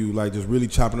meeting you, like just really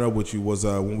chopping it up with you, was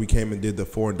when we came and did the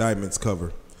 4 Indictments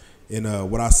cover. And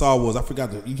what I saw was, I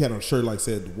forgot you had on a shirt like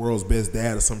said the world's best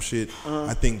dad or some shit.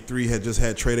 I think 3 had just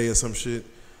had Trey Day or some shit.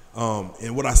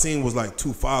 And what I seen was like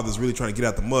 2 fathers really trying to get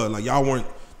out the mud. Like y'all weren't,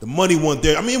 the money wasn't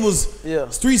there. I mean, it was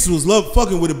streets was love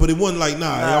fucking with it, but it wasn't like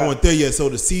y'all weren't there yet. So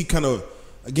to see kind of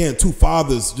again 2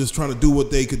 fathers just trying to do what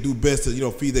they could do best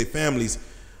to feed their families.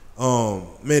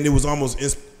 Man, it was almost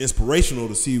inspirational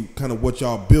to see kind of what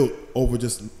y'all built over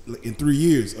just in 3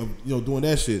 years of doing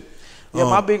that shit. Yeah,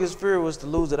 my biggest fear was to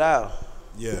lose it all.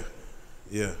 Yeah.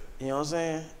 You know what I'm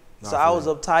saying? So I was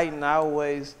uptight, and I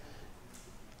always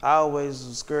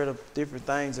was scared of different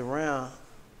things around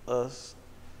us,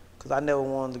 cause I never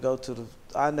wanted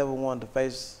to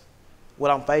face what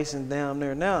I'm facing down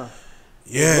there now.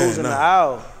 Yeah, losing the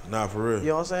all. Nah, for real. You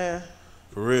know what I'm saying?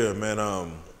 For real, man.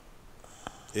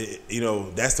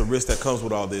 That's the risk that comes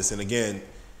with all this. And again,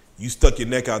 you stuck your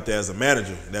neck out there as a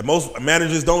manager that most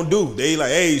managers don't do. They like,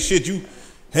 hey, shit,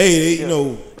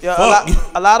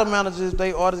 fuck. A lot of managers,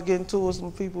 they artists get into it with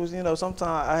some people. Sometimes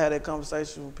I had that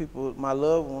conversation with people, my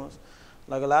loved ones.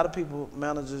 Like a lot of people,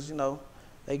 managers,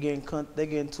 they get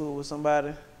into it with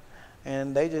somebody,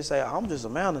 and they just say, I'm just a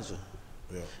manager.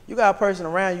 Yeah. You got a person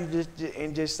around you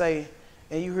just say,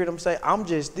 and you hear them say, I'm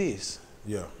just this.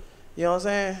 Yeah. You know what I'm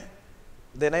saying?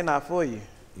 Then they not for you.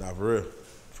 Nah, for real.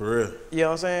 For real. You know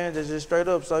what I'm saying? Just straight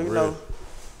up. So,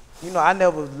 you know, I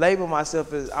never label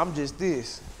myself as I'm just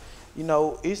this. You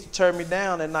know, it's turned me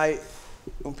down at night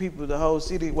when people, the whole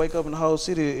city, wake up and the whole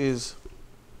city is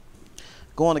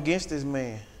going against this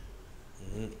man.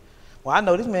 Well, I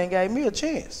know this man gave me a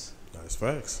chance. That's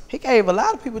facts. He gave a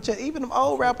lot of people a chance, even them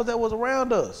old rappers that was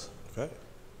around us. Fact.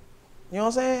 You know what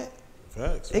I'm saying?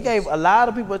 Facts. He gave a lot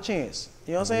of people a chance.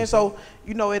 You know what I'm saying? So,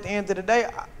 you know, at the end of the day,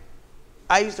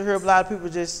 I used to hear a lot of people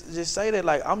just say that,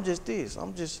 like, I'm just this.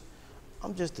 I'm just a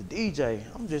DJ.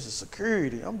 I'm just a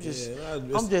security. I'm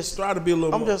just try to be a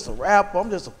little I'm more. just a rapper. I'm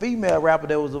just a female rapper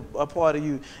that was a part of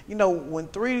you. You know,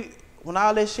 when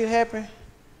all that shit happened,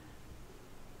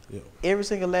 every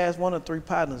single last one of 3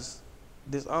 partners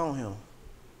disowned him.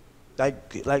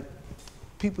 Like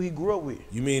people he grew up with.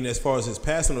 You mean as far as his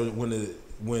passing, or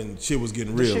when shit was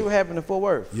getting The real? shit happened in Fort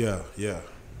Worth. Yeah.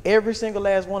 Every single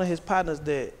last one of his partners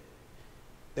that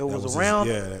was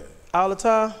around all the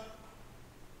time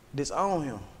disowned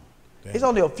him. Damn. It's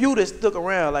only a few that stuck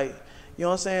around, like, you know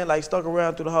what I'm saying, like stuck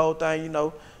around through the whole thing.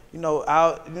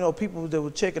 People that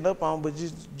were checking up on, but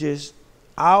just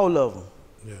all of them.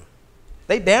 Yeah.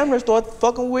 They damn near started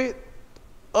fucking with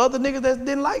other niggas that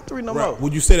didn't like 3 no more.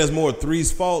 Would you say that's more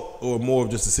 3's fault or more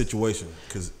of just a situation?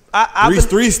 Because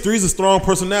Three's a strong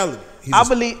personality.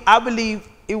 I believe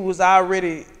it was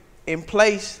already in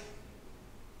place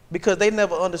because they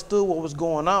never understood what was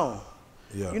going on.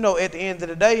 Yeah. You know, at the end of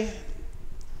the day,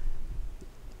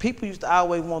 people used to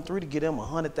always want 3 to get them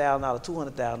 $100,000,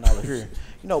 $200,000 here.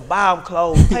 You know, buy them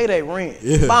clothes, pay their rent,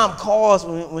 buy them cars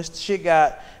when shit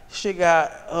got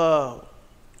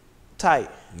tight.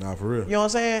 Nah, for real. You know what I'm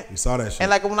saying? You saw that shit. And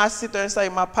like when I sit there and say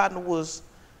my partner was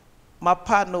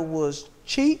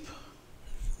cheap,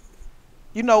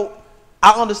 you know,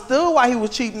 I understood why he was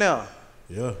cheap now.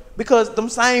 Yeah. Because them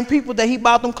same people that he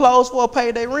bought them clothes for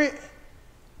paid their rent.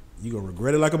 You gonna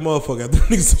regret it like a motherfucker after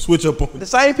niggas switch up on. The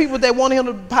same people that wanted him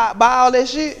to buy all that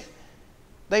shit,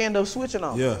 they end up switching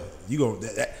on. Yeah. You go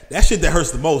that shit that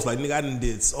hurts the most. Like, nigga, I done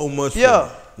did so much for you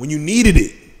when you needed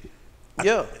it.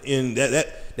 Yeah. And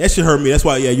that shit hurt me. That's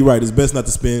why, you're right. It's best not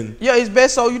to spend. Yeah, it's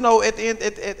best. So, you know, at the end,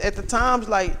 at the times,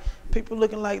 like, people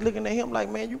looking at him like,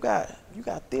 man, you got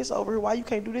this over here. Why you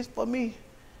can't do this for me?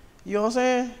 You know what I'm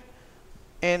saying?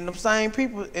 And them same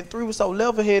people, and 3 was so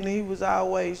level-headed, and he was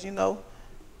always, you know,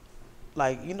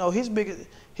 like, you know, his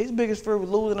biggest fear was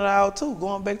losing it all too,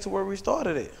 going back to where we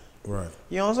started at. Right.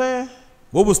 You know what I'm saying?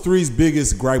 What was 3's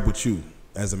biggest gripe with you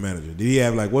as a manager? Did he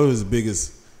have, like, what was his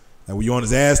biggest, like, were you on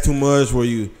his ass too much? Were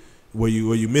you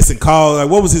missing calls? Like,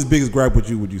 what was his biggest gripe with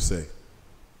you, would you say?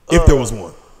 If there was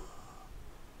one.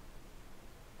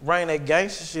 Bring that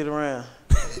gangster shit around.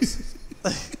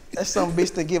 That's some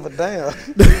bitch to give a damn.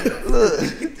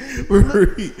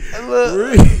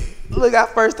 Look, our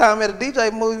first time at a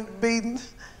DJ movie meeting,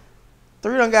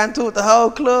 3 done got into it the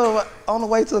whole club on the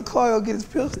way to the car to get his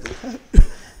pistol.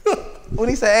 When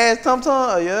he said ass tum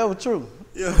tum, yeah, that was true.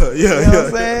 Yeah. You know what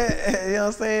I'm saying? You know what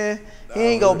I'm saying? He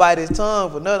ain't gonna bite his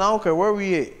tongue for nothing. I don't care where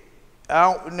we at.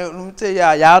 Let me tell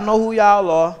y'all know who y'all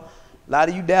are. A lot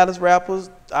of you Dallas rappers,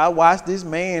 I watched this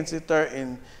man sit there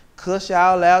and cuss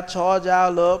y'all out, charge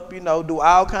y'all up, you know, do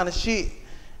all kind of shit.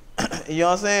 You know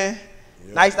what I'm saying?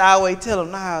 Yep. Nice to always tell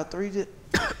him, nah, 3 just,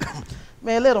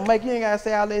 man, let them make, you ain't gotta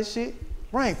say all that shit.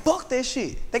 Rain, fuck that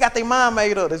shit. They got their mind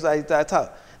made up. That's how he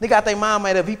talk. They got their mind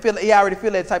made up. He already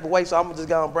feel that type of way, so I'm just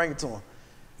gonna bring it to him.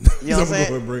 You know what I'm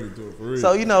saying? Bring it to him, for real.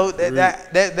 So, you know,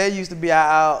 that used to be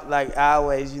our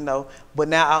always, you know. But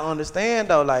now I understand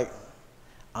though, like,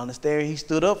 I understand he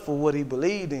stood up for what he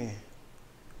believed in.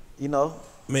 You know?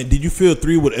 Man, did you feel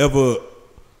 3 would ever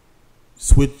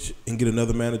switch and get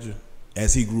another manager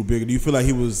as he grew bigger? Do you feel like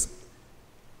he was,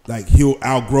 like, he'll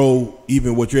outgrow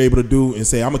even what you're able to do and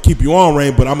say, I'm gonna keep you on,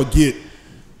 Rain, but I'm gonna get,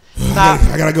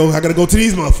 I gotta go to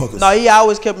these motherfuckers? No, he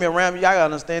always kept me around. Y'all gotta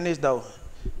understand this though,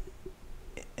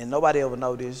 and nobody ever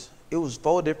know this. It was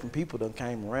 4 different people that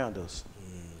came around us,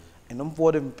 and them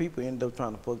 4 different people ended up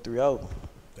trying to fuck 3 over.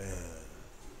 Damn.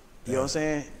 You know what I'm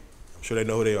saying? I'm sure they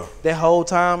know who they are. That whole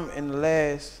time in the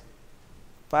last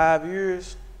 5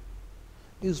 years,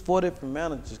 it was 4 different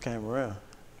managers came around.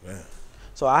 Man.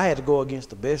 So I had to go against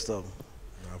the best of them.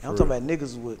 I'm talking real. about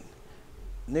niggas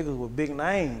with big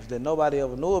names that nobody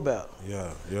ever knew about.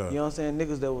 Yeah. You know what I'm saying?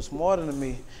 Niggas that was smarter than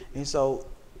me. And so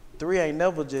 3 ain't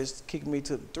never just kicked me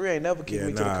to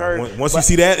the curb. Once you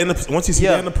see that in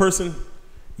the person,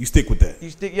 you stick with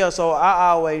that. So I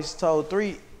always told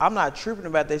 3, I'm not tripping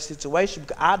about that situation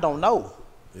because I don't know.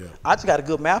 Yeah. I just got a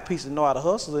good mouthpiece to know how to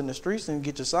hustle in the streets and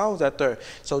get your songs out there.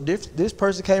 So this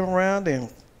person came around and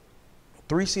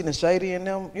 3 see the shady in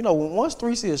them. You know, once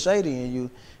 3 see a shady in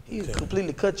you, he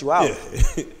completely cut you out.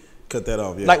 Yeah. Cut that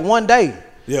off, yeah. Like one day,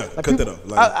 Yeah, like cut people, that off.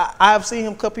 Like, I've seen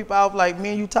him cut people off. Like, me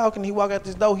and you talking, he walk out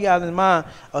this door, he out of his mind,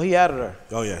 or he out of there.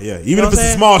 oh yeah. Even know if what it's I'm a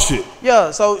saying? small shit.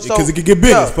 Yeah, so Because it could get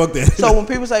business. Fuck that. So when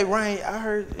people say, Rain, I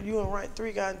heard you and Rain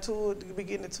 3 got into it, be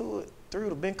getting into it, 3 would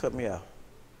have been cut me out.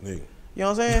 Nigga. You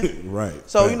know what I'm saying? Right.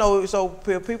 So, Facts. you know, so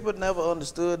people never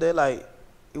understood that, like,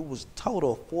 it was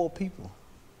total of 4 people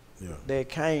that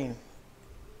came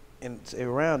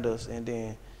around us, and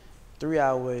then 3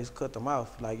 always cut them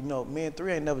off. Like, you know, me and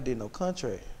 3 ain't never did no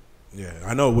contract. Yeah,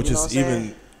 I know, which You know is what I'm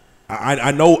even,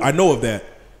 I know of that,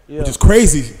 Yeah. which is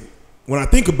crazy when I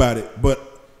think about it, but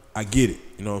I get it.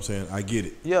 You know what I'm saying? I get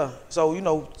it. Yeah, so, you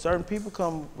know, certain people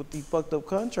come with these fucked up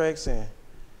contracts and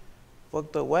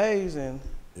fucked up ways, and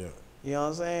Yeah. you know what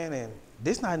I'm saying? And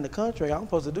this not in the contract. I'm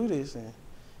supposed to do this. And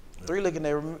 3 looking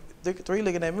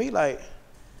at me like,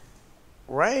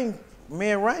 Rain,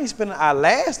 me and Rain spending our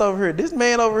last over here. This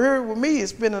man over here with me is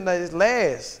spending his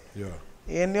last. Yeah.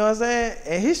 You know what I'm saying?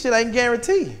 And his shit ain't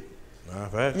guaranteed. Nah,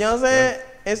 facts. You know what I'm saying? Right.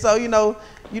 And so, you know,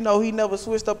 he never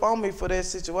switched up on me for that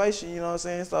situation. You know what I'm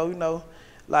saying? So, you know,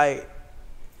 like,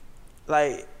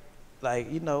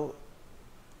 you know.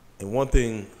 And one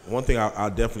thing I'll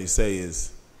definitely say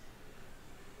is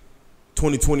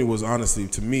 2020 was honestly,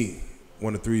 to me,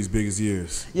 one of 3's biggest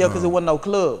years. Yeah, because it wasn't no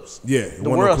clubs. Yeah, it the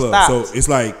wasn't world no clubs. stopped. So it's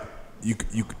like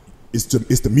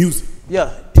it's the music.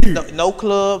 Yeah, no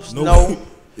clubs, no.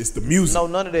 It's the music. No,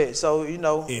 none of that. So, you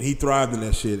know. And he thrived in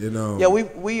that shit. And yeah,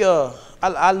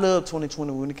 I love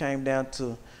 2020 when it came down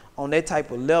to on that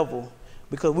type of level,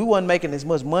 because we wasn't making as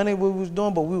much money we was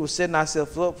doing, but we were setting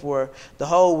ourselves up for the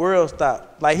whole world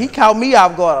stopped. Like, he caught me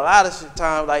off guard a lot of shit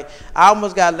time. Like, I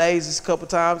almost got lazy a couple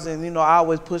times, and, you know, I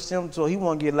always pushed him so he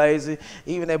won't get lazy.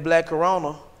 Even that Black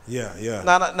Corona. Yeah.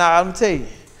 Now, let me tell you,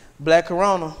 Black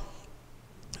Corona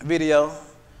video,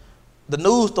 the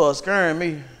news started scaring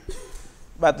me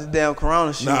about this damn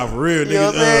Corona shit. Nah, for real, you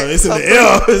know nigga. It's in so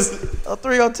the air.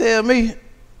 3 gonna tell me,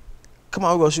 come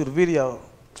on, we gonna shoot a video.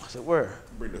 I said, where?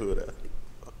 Bring the hood out.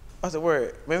 I said,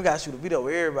 where? Man, we gotta shoot a video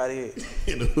with everybody here.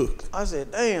 In the hood. I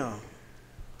said, damn.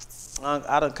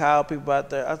 I done called people out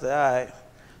there. I said, all right.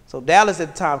 So Dallas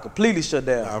at the time completely shut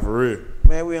down. Nah, for real.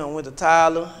 Man, we done went to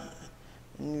Tyler.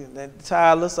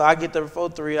 So I get there before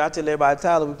 3. I tell everybody,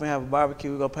 Tyler, we can have a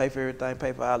barbecue. We gonna pay for everything,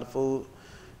 pay for all the food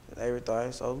and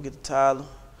everything. So we get to Tyler.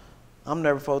 I'm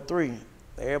there before 3.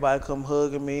 Everybody come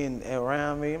hugging me and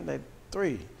around me. I'm like,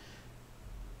 3.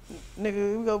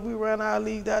 Nigga, we run all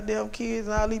these goddamn kids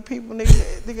and all these people.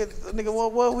 Nigga,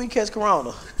 what we catch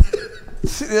Corona? You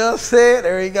know what I'm saying?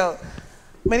 There you go.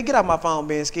 Man, get out my phone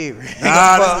being scary.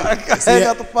 I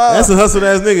got the phone. That's a hustle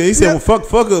ass nigga. He said, well,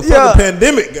 fuck a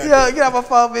pandemic. Yeah, get out my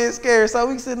phone being scary. So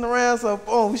we sitting around, so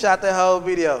boom, we shot that whole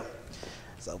video.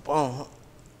 So boom,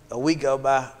 a week go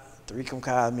by, 3 come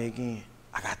call me again.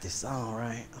 I got this song,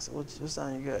 right? I said, what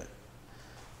song you got?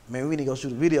 Man, we need to go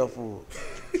shoot a video for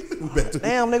it.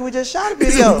 Damn, nigga, we just shot a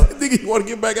video. Nigga, you want to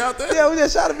get back out there? Yeah, we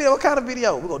just shot a video. What kind of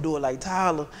video? We gonna do it like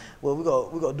Tyler. Well, we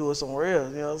gonna do it somewhere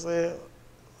else. You know what I'm saying?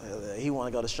 He want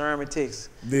to go to Sherman, Texas.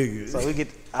 Nigga. So we get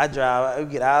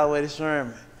all the way to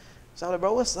Sherman. So I'm like,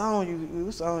 bro, what song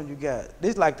you got?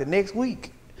 This like the next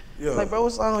week. Yeah. Like, bro,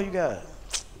 what song you got?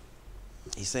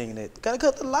 He singing it. Gotta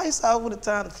cut the lights out when it's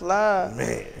time to fly.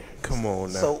 Man, come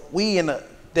on now. So we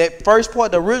that first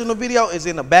part, the original video is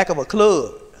in the back of a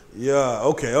club. Yeah,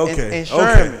 okay. In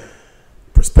Sherman. Okay.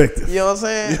 Perspective. You know what I'm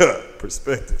saying? Yeah,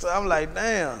 perspective. So I'm like,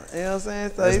 damn. You know what I'm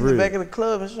saying? So he's in the back of the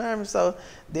club in Sherman. So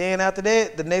then after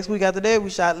that, the next week after that, we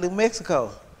shot Little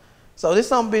Mexico. So this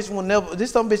some bitch so now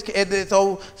this some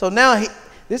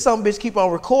bitch keep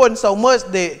on recording so much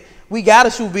that we gotta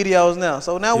shoot videos now.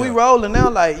 So now we rolling now,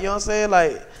 like, you know what I'm saying?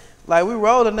 Like we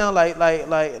rolling now, like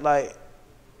I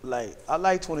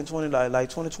like 2020, like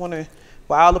 2020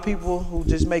 for all the people who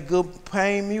just make good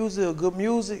pain music or good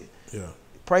music. Yeah.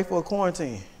 Pray for a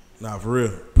quarantine. Nah, for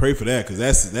real. Pray for that,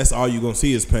 because that's all you're gonna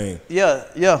see is pain. Yeah.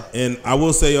 And I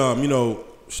will say, you know,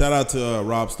 shout out to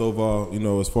Rob Stovall, you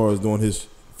know, as far as doing his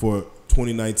for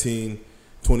 2019,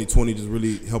 2020, just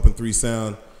really helping 3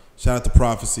 Sound. Shout out to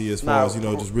Prophecy as far as, you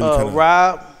know, just really kind of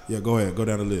Rob. Yeah, go ahead, go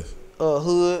down the list.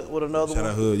 Hood with another one.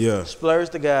 Shout out Hood, yeah. Splurge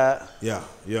the guy. Yeah.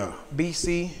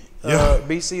 BC.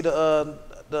 BC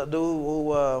the dude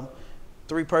who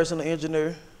 3 personal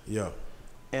engineer. Yeah.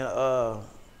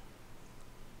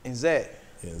 And Zach.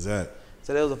 Yeah, Zach.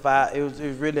 So that was it was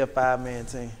really a 5-man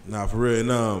team. Nah, for real.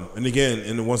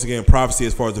 And once again, Prophecy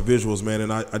as far as the visuals, man.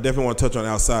 And I definitely want to touch on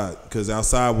Outside, because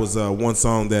Outside was one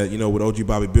song that, you know, with OG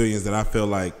Bobby Billions, that I felt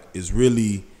like is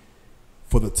really,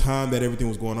 for the time that everything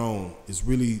was going on, is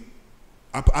really,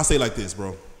 I say like this,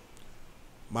 bro.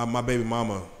 My baby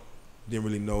mama didn't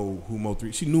really know who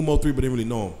Mo3. She knew Mo3, but didn't really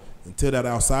know him. until that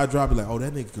outside drop, be like, oh,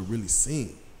 that nigga could really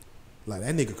sing. Like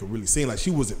that nigga could really sing. Like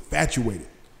she was infatuated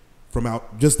from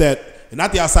out just that, and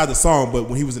not the outside the song, but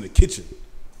when he was in the kitchen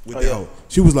with that hoe,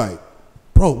 she was like,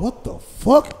 bro, what the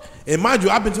fuck? And mind you,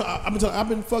 I've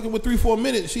been fucking with 3-4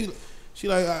 minutes. She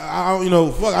like, I don't, you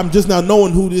know, fuck. I'm just now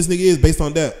knowing who this nigga is based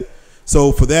on that.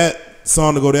 So for that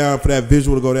song to go down, for that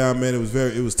visual to go down, man,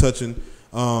 it was touching.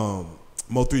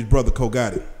 Mo3's brother, Ko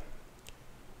Gotti.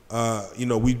 You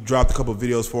know, we dropped a couple of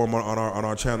videos for him on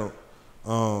our channel.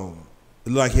 It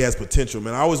looked like he has potential,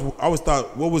 man. I always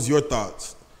thought, what was your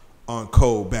thoughts on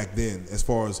Ko back then? As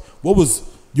far as what was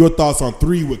your thoughts on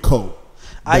 3 with Ko?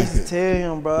 I used to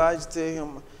tell him, bro. I used to tell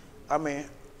him. I mean,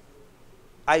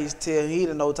 I used to tell him he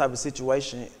didn't know what type of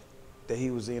situation that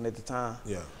he was in at the time.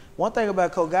 Yeah. One thing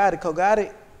about Ko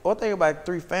Gotti. One thing about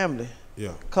 3 family.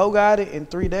 Yeah. Ko Gotti and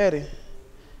 3 Daddy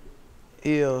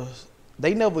is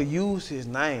they never used his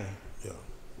name. Yeah.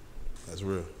 That's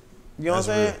real. You know That's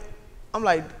what I'm saying? real. I'm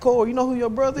like, Cole, you know who your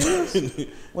brother is?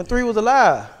 When 3 was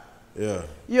alive. Yeah.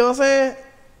 You know what I'm saying?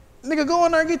 Nigga, go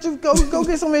in there and go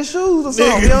get some of his shoes or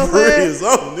something. You know what I'm saying?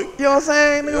 You know what I'm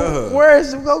saying?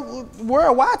 Nigga, wear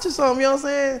a watch or something. You know what I'm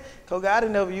saying? Ko Gotti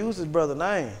never used his brother's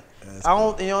name. That's I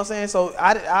don't. You know what I'm saying? So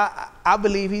I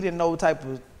believe he didn't know what type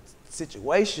of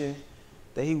situation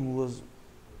that he was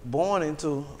born into.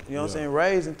 You know what I'm saying?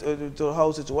 Raised into the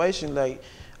whole situation. Like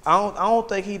I don't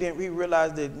think he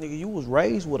realized that, nigga, you was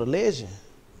raised with a legend.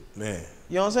 Man.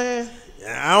 You know what I'm saying?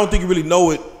 I don't think you really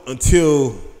know it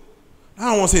until, I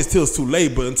don't want to say it's till it's too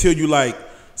late, but until you like,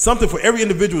 something for every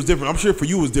individual is different. I'm sure for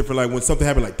you it was different. Like when something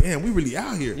happened, like, damn, we really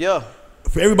out here. Yeah.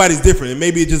 For everybody's different, and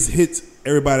maybe it just hits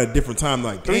everybody at a different time.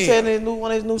 Like, damn. He said in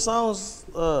one of his new songs,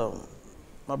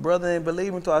 my brother didn't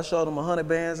believe me until I showed him 100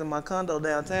 bands in my condo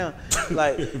downtown.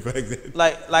 Like,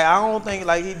 like I don't think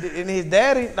like he did, and his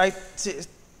daddy like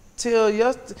till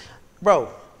yesterday, bro.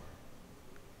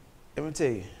 Let me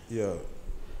tell you. Yeah.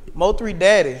 Mo3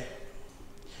 Daddy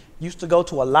used to go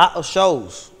to a lot of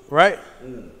shows, right?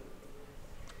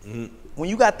 Mm-hmm. When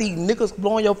you got these niggas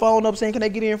blowing your phone up saying, can they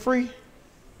get in free?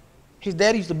 His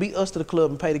daddy used to beat us to the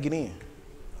club and pay to get in.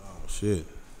 Oh, shit.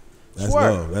 That's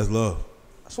love. That's love.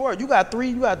 I swear, you got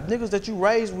niggas that you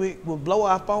raised with will blow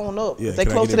our phone up. Yeah, if they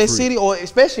close to their city, or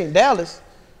especially in Dallas,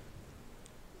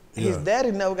 his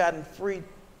daddy never got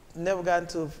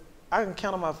into, I can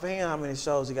count on my hand how many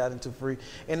shows he got into free.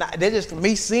 And that's just for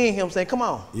me seeing him saying, come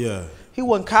on. Yeah. He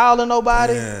wasn't calling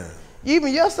nobody. Yeah.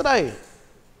 Even yesterday.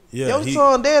 Yeah. Your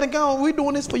son dead and gone, we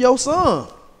doing this for your son.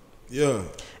 Yeah.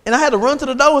 And I had to run to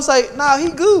the door and say, nah, he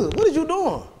good. What are you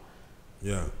doing?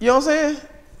 Yeah. You know what I'm saying?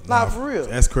 Nah, for real.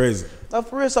 That's crazy. Nah,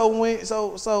 for real.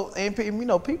 So and you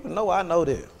know, people know I know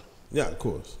that. Yeah, of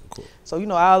course. So you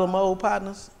know all them old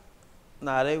partners,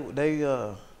 nah, they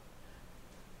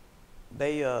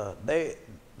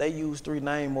used 3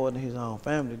 names more than his own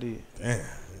family did. Damn.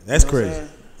 That's crazy.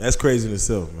 That's crazy in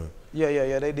itself, man.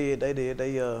 Yeah, they did.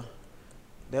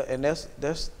 And that's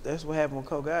what happened with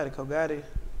Ko Gotti. Ko Gotti,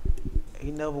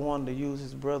 he never wanted to use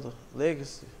his brother's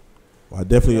legacy. Well, I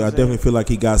definitely feel like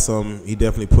he got some. He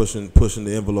definitely pushing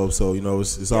the envelope. So you know,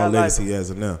 it's all legacy as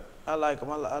of now. I like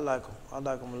him. I like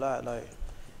him a lot. Like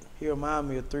he remind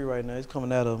me of 3 right now. He's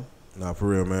coming out of him. Nah, for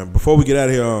real, man. Before we get out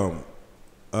of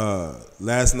here,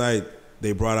 last night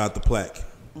they brought out the plaque,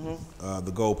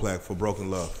 the gold plaque for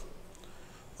Broken Love.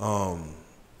 And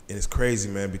it's crazy,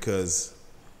 man, because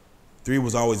 3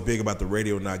 was always big about the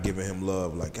radio not giving him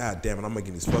love. Like, God damn it, I'm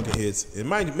making these fucking hits. And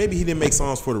maybe he didn't make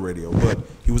songs for the radio, but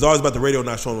he was always about the radio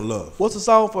not showing him love. What's the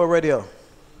song for a radio?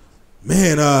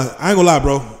 Man, I ain't gonna lie,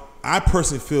 bro. I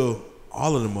personally feel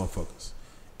all of them motherfuckers.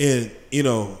 And, you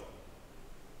know,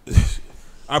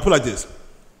 I put it like this,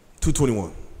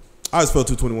 221. I always felt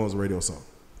 221 was a radio song.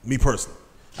 Me personally.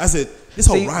 I said, this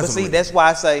whole rise on the radio. That's why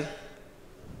I say,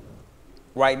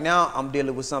 right now, I'm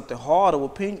dealing with something harder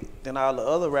with Pink than all the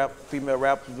other female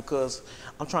rappers, because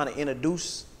I'm trying to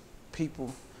introduce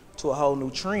people to a whole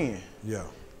new trend. Yeah.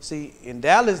 See, in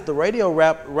Dallas, the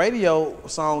radio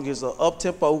song is a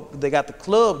up-tempo. They got the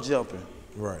club jumping.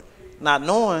 Right. Not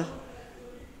knowing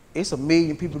it's 1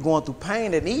 million people going through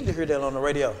pain that need to hear that on the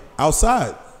radio.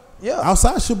 Outside. Yeah.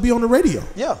 Outside should be on the radio.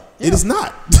 Yeah. It is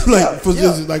not. Like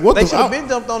what they should have been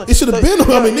jumped on it. It should have been.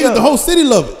 I mean, niggas, the whole city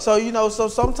love it. So, you know,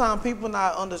 sometimes people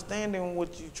not understanding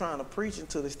what you trying to preach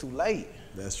until it's too late.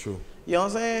 That's true. You know what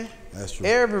I'm saying? That's true.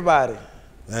 Everybody.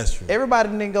 That's true. Everybody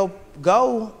didn't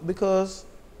go because,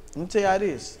 let me tell you how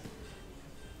this.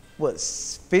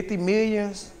 50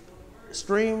 million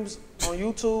streams on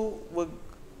YouTube with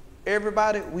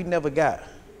everybody we never got.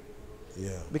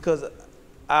 Yeah. Because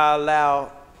I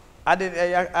allow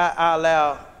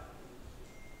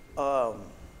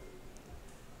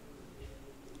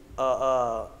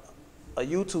a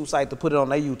YouTube site to put it on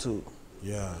their YouTube.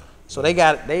 Yeah. So they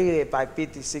at like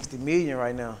 50, 60 million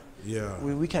right now. Yeah.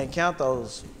 We can't count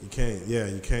those. You can't. Yeah,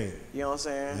 you can't. You know what I'm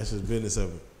saying? That's just business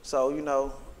of it. So you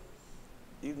know,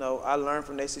 I learned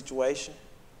from their situation.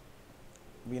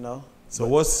 You know. So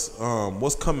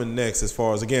what's coming next as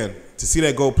far as, again, to see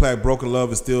that gold plaque, Broken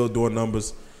Love is still doing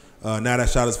numbers. Now that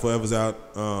Shot Is Forever's out,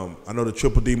 I know the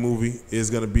Triple D movie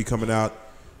is going to be coming out.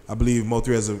 I believe Mo3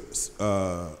 has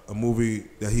a movie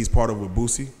that he's part of with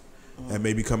Boosie that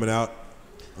may be coming out.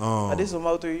 This is a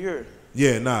Mo3 year.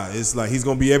 Yeah, it's like he's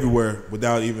going to be everywhere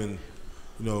without even,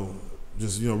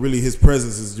 really his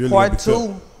presence is really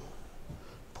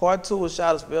Part two of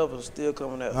Shot Is Forever is still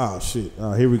coming out. Oh, shit.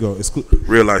 Here we go.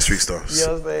 Real life street stars. You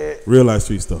know what I'm saying? Real life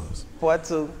street stars. Part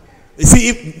 2.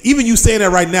 See, even you saying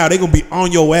that right now, they're going to be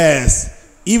on your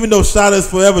ass. Even though Shot Is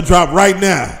Forever drop right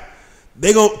now,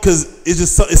 they going to, because it's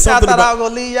just it's something I thought I was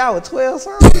going to leave y'all with 12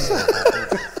 songs.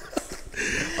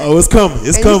 Oh, it's coming.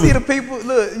 It's and coming. You see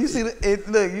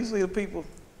the people,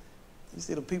 you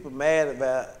see the people mad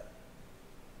about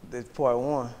this part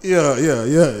 1. Yeah.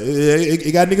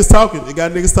 It got niggas talking. I mean,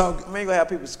 you gonna have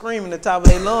people screaming at the top of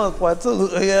their lungs part 2. You know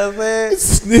what I'm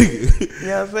saying? Nigga. You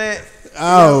know what I'm saying?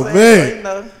 Oh, man.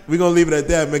 So, We're going to leave it at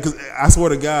that, man, because I swear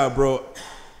to God, bro,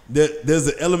 there's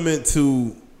an element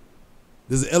to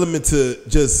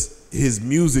just his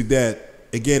music that,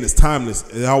 again, is timeless.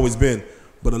 It's always been.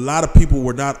 But a lot of people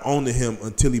were not on to him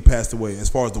until he passed away, as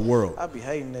far as the world. I be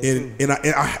hating that too. And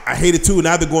I hate it too, and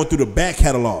now they're going through the back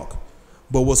catalog.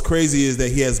 But what's crazy is that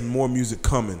he has more music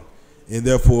coming, and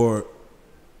therefore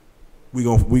we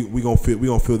gonna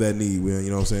feel that need. You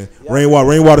know what I'm saying? Yeah.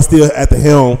 Rainwater still at the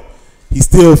helm. He's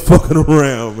still fucking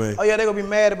around, man. Oh yeah, they gonna be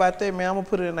mad about that, man. I'm gonna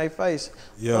put it in their face.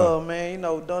 Yeah. Oh man,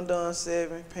 Dun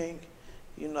 7, Pink,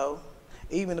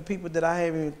 even the people I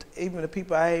haven't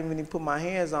even put my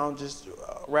hands on, just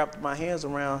wrapped my hands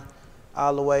around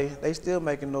all the way. They still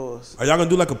making noise. Are y'all gonna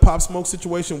do like a Pop Smoke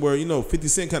situation where 50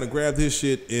 Cent kind of grabbed his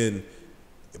shit and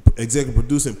executive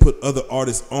produce and put other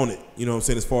artists on it? You know what I'm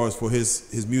saying? As far as for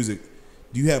his music,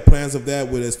 do you have plans of that?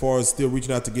 With as far as still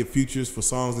reaching out to get features for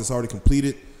songs that's already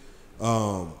completed?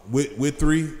 With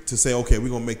 3 to say, okay, we're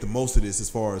gonna make the most of this. As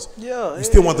far as you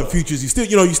still want the futures, you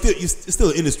it's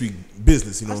still an industry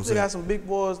business. You know what I'm saying? I still got some big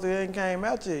boys that ain't came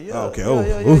out yet. Yeah. Okay.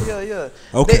 Yeah.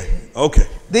 Okay.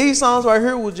 These songs right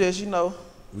here were just, we gotta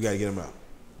get them out.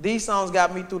 These songs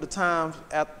got me through the times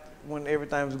when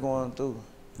everything was going through.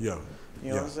 Yeah. You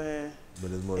know what I'm saying? But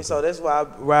there's more. And so that's why I'm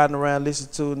riding around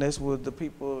listening to, and that's what the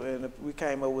people we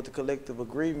came up with the collective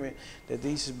agreement that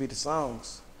these should be the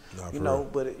songs. But it's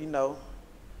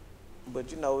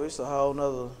a whole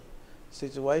nother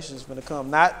situation that's gonna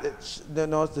come.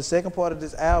 The second part of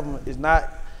this album is not.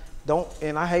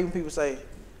 And I hate when people say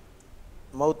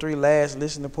Mo3 last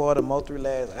listening part of Mo3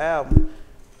 last album.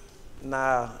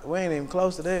 Nah, we ain't even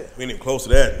close to that.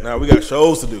 Now we got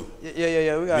shows to do.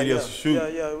 Yeah. We got videos to shoot.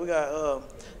 Yeah. We got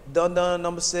Dun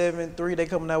number 7, 3. They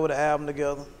coming out with an album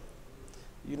together.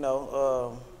 Yeah.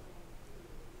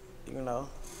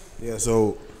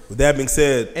 So with that being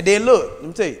said, and then look, let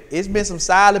me tell you, it's been some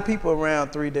solid people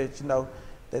around 3 that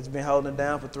that's been holding it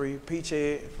down for 3.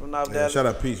 Peachhead from North Dallas. Shout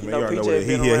out Peach, man. You already know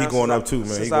Peachhead he going up too, man.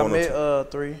 Since I met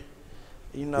 3,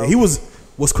 Yeah, he was.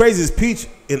 What's crazy is Peach,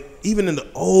 and even in the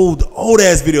old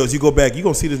ass videos, you go back, you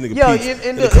gonna see this nigga. Yeah, Peach.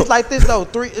 and look, it's like this though.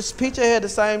 Peachhead had the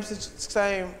same.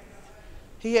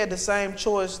 He had the same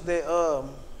choice that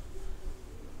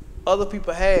other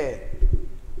people had.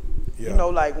 Yeah.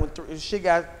 Like when shit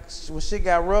got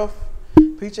rough,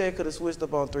 Peachhead could have switched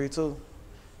up on 3 too.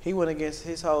 He went against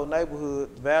his whole neighborhood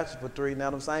vouching for 3.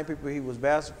 Now them same people he was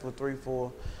vouching for 3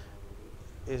 for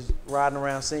is riding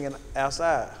around singing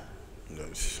outside. You know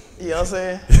what I'm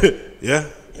saying? Yeah.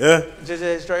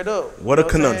 Just straight up. What a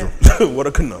conundrum. What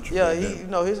a conundrum. Yeah,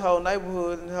 his whole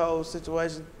neighborhood and the whole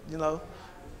situation, they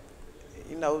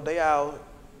all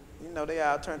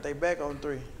turned their back on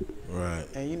 3. Right.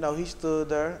 And he stood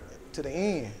there to the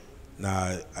end.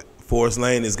 Nah, Forest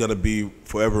Lane is gonna be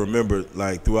forever remembered.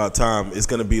 Like throughout time, it's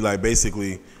gonna be like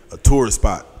basically a tourist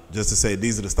spot, just to say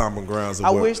these are the stomping grounds of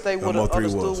I what wish they would have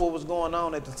understood was. what was going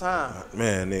on at the time.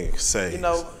 Man, nigga, say.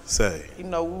 We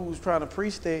was trying to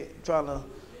preach that, trying to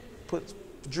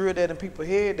drill that in people's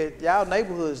head that y'all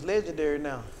neighborhood is legendary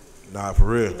now. Nah, for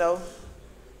real.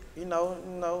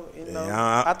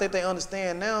 Yeah, I think they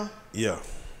understand now. Yeah.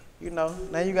 Now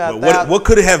you got what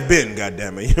could it have been?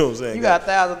 Goddamn it, you know what I'm saying? You got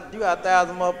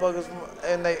 1,000 motherfuckers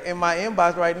in my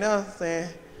inbox right now saying,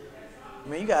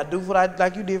 "Man, you gotta do what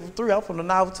like you did for 3. I'm from the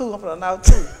North too.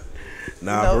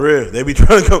 Nah, for real. They be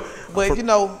trying to go. But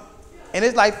and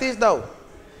it's like this though.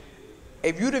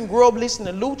 if you didn't grow up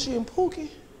listening to Lucci and Pookie,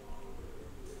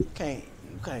 you can't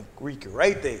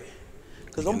recreate that.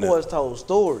 Because them boys told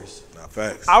stories. Nah,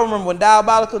 facts. I remember when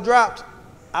Diabolical dropped,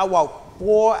 I walked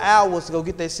 4 hours to go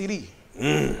get that CD.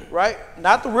 Right?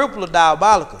 Not the Ripple of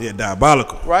Diabolical. Yeah,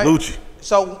 Diabolical. Right? Lucci.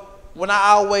 So when I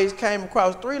always came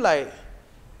across 3, like,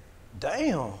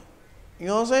 damn. You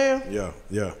know what I'm saying? Yeah,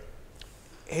 yeah.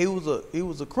 He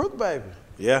was a crook baby.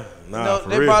 Yeah, nah, You know, for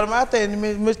they real. brought him out there, and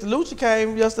Mr. Lucci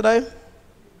came yesterday.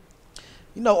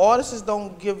 You know, artists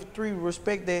don't give 3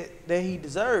 respect that he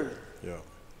deserved. Yeah.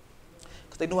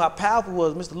 Because they knew how powerful he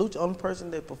was. Mr. Lucci, only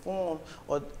person that performed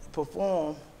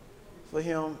for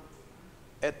him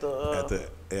at the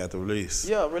release.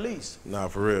 Yeah, release. Nah,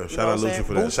 for real. You Shout know out what I'm Lucci saying?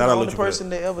 for that. Boosie Shout out the Lucci only for person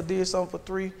that. that ever did something for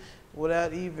 3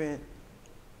 without even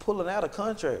pulling out a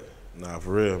contract. Nah,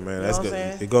 for real, man. You That's know what good.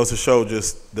 I'm saying? It goes to show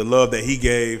just the love that he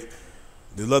gave,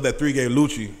 the love that 3 gave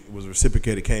Lucci was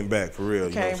reciprocated, came back for real.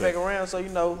 You know Came what I'm back saying? around, so you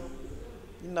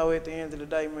know, at the end of the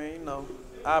day, man, you know,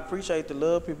 I appreciate the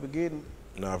love people getting.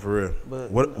 Nah, for real.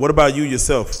 But, What about you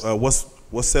yourself?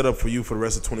 What's set up for you for the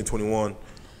rest of 2021?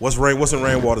 What's in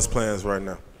Rainwater's plans right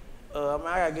now? I mean,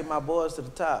 I gotta get my boys to the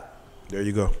top. There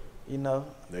you go. You know.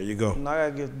 There you go. I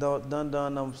gotta get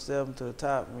done number 7 to the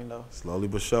top. You know. Slowly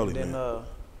but surely, Then,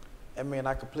 man.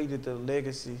 I completed the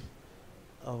legacy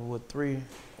of what 3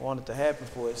 wanted to happen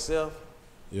for itself.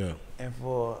 Yeah. And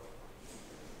for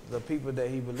the people that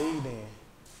he believed in.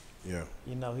 Yeah.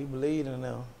 You know, he believed in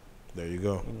them. There you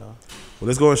go. You know. Well,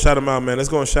 let's go and shout him out, man. Let's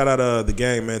go and shout out the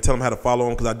gang, man. Tell them how to follow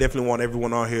him, because I definitely want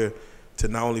everyone on here to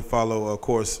not only follow, of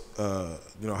course,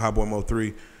 Hot Boy Mo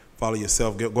 3, follow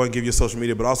yourself, go and give your social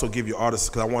media, but also give your artists,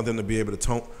 because I want them to be able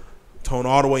to tone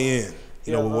all the way in.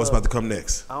 You know what's about to come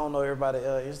next. I don't know everybody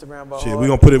Instagram about. Shit, we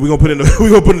gonna put it in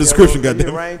the description,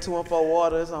 goddamn. Rain 214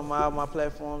 Waters on all my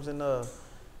platforms, and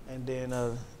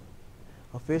then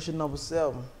official number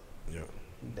 7. Yeah.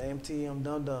 The MTM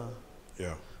Dun Dun.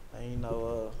 Yeah. And you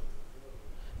know,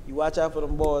 you watch out for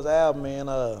them boys' album, man.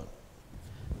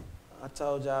 I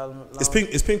told y'all.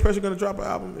 Is Pink Pressure gonna drop an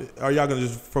album? Or are y'all gonna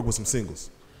just fuck with some singles?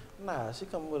 Nah, she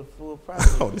coming with a full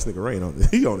project. Oh, this nigga Rain on this.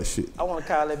 He on this shit. I want to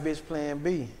call that bitch Plan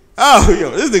B. Oh,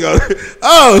 yo, this nigga.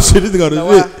 Oh shit, this nigga on You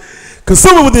know this shit.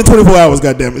 Consume it within 24 hours,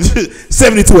 goddamn it.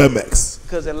 72 MX.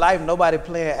 Because in life, nobody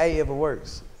Plan A ever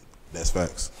works. That's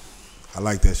facts. I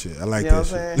like that shit. I like You know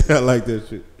that what shit. I like that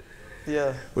shit.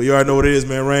 Yeah. Well, you already know what it is,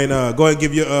 man. Rain, go ahead and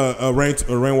give your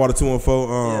Rainwater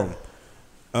 214.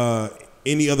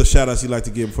 Any other shout outs you'd like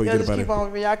to give before you get up out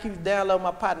of here? Y'all keep downloading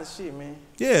my partner shit, man.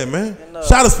 Yeah, man. And,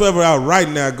 Shout Us Forever out right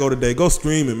now. Go today. Go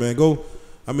stream it, man. Go.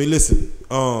 I mean, listen.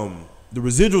 The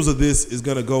residuals of this is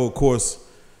gonna go, of course,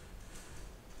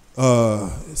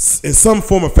 in some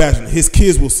form or fashion. His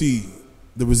kids will see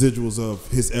the residuals of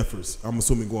his efforts. I'm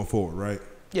assuming going forward, right?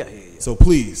 Yeah. So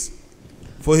please,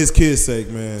 for his kids' sake,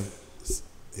 man,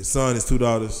 his son, his 2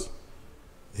 daughters,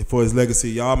 for his legacy,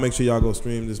 y'all make sure y'all go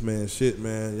stream this man's shit,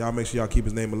 man. Y'all make sure y'all keep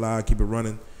his name alive, keep it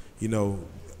running. You know,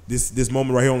 this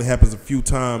moment right here only happens a few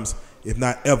times, if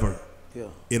not ever,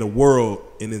 in a world.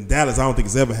 And in Dallas, I don't think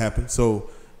it's ever happened. So,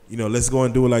 you know, let's go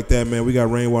and do it like that, man. We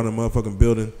got Rainwater in the motherfucking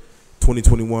building.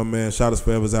 2021, man. Shout Us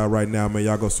Forever's out right now, man.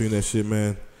 Y'all go stream that shit,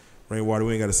 man. Rainwater,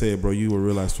 we ain't got to say it, bro. You a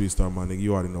real life street star, my nigga.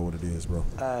 You already know what it is, bro.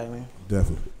 All right, man.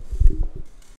 Definitely.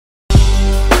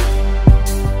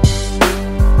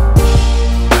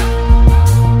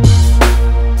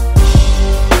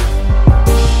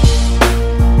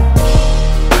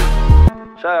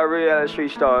 Shout out Real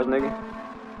Street Stars, nigga.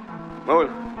 Move.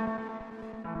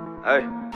 Hey.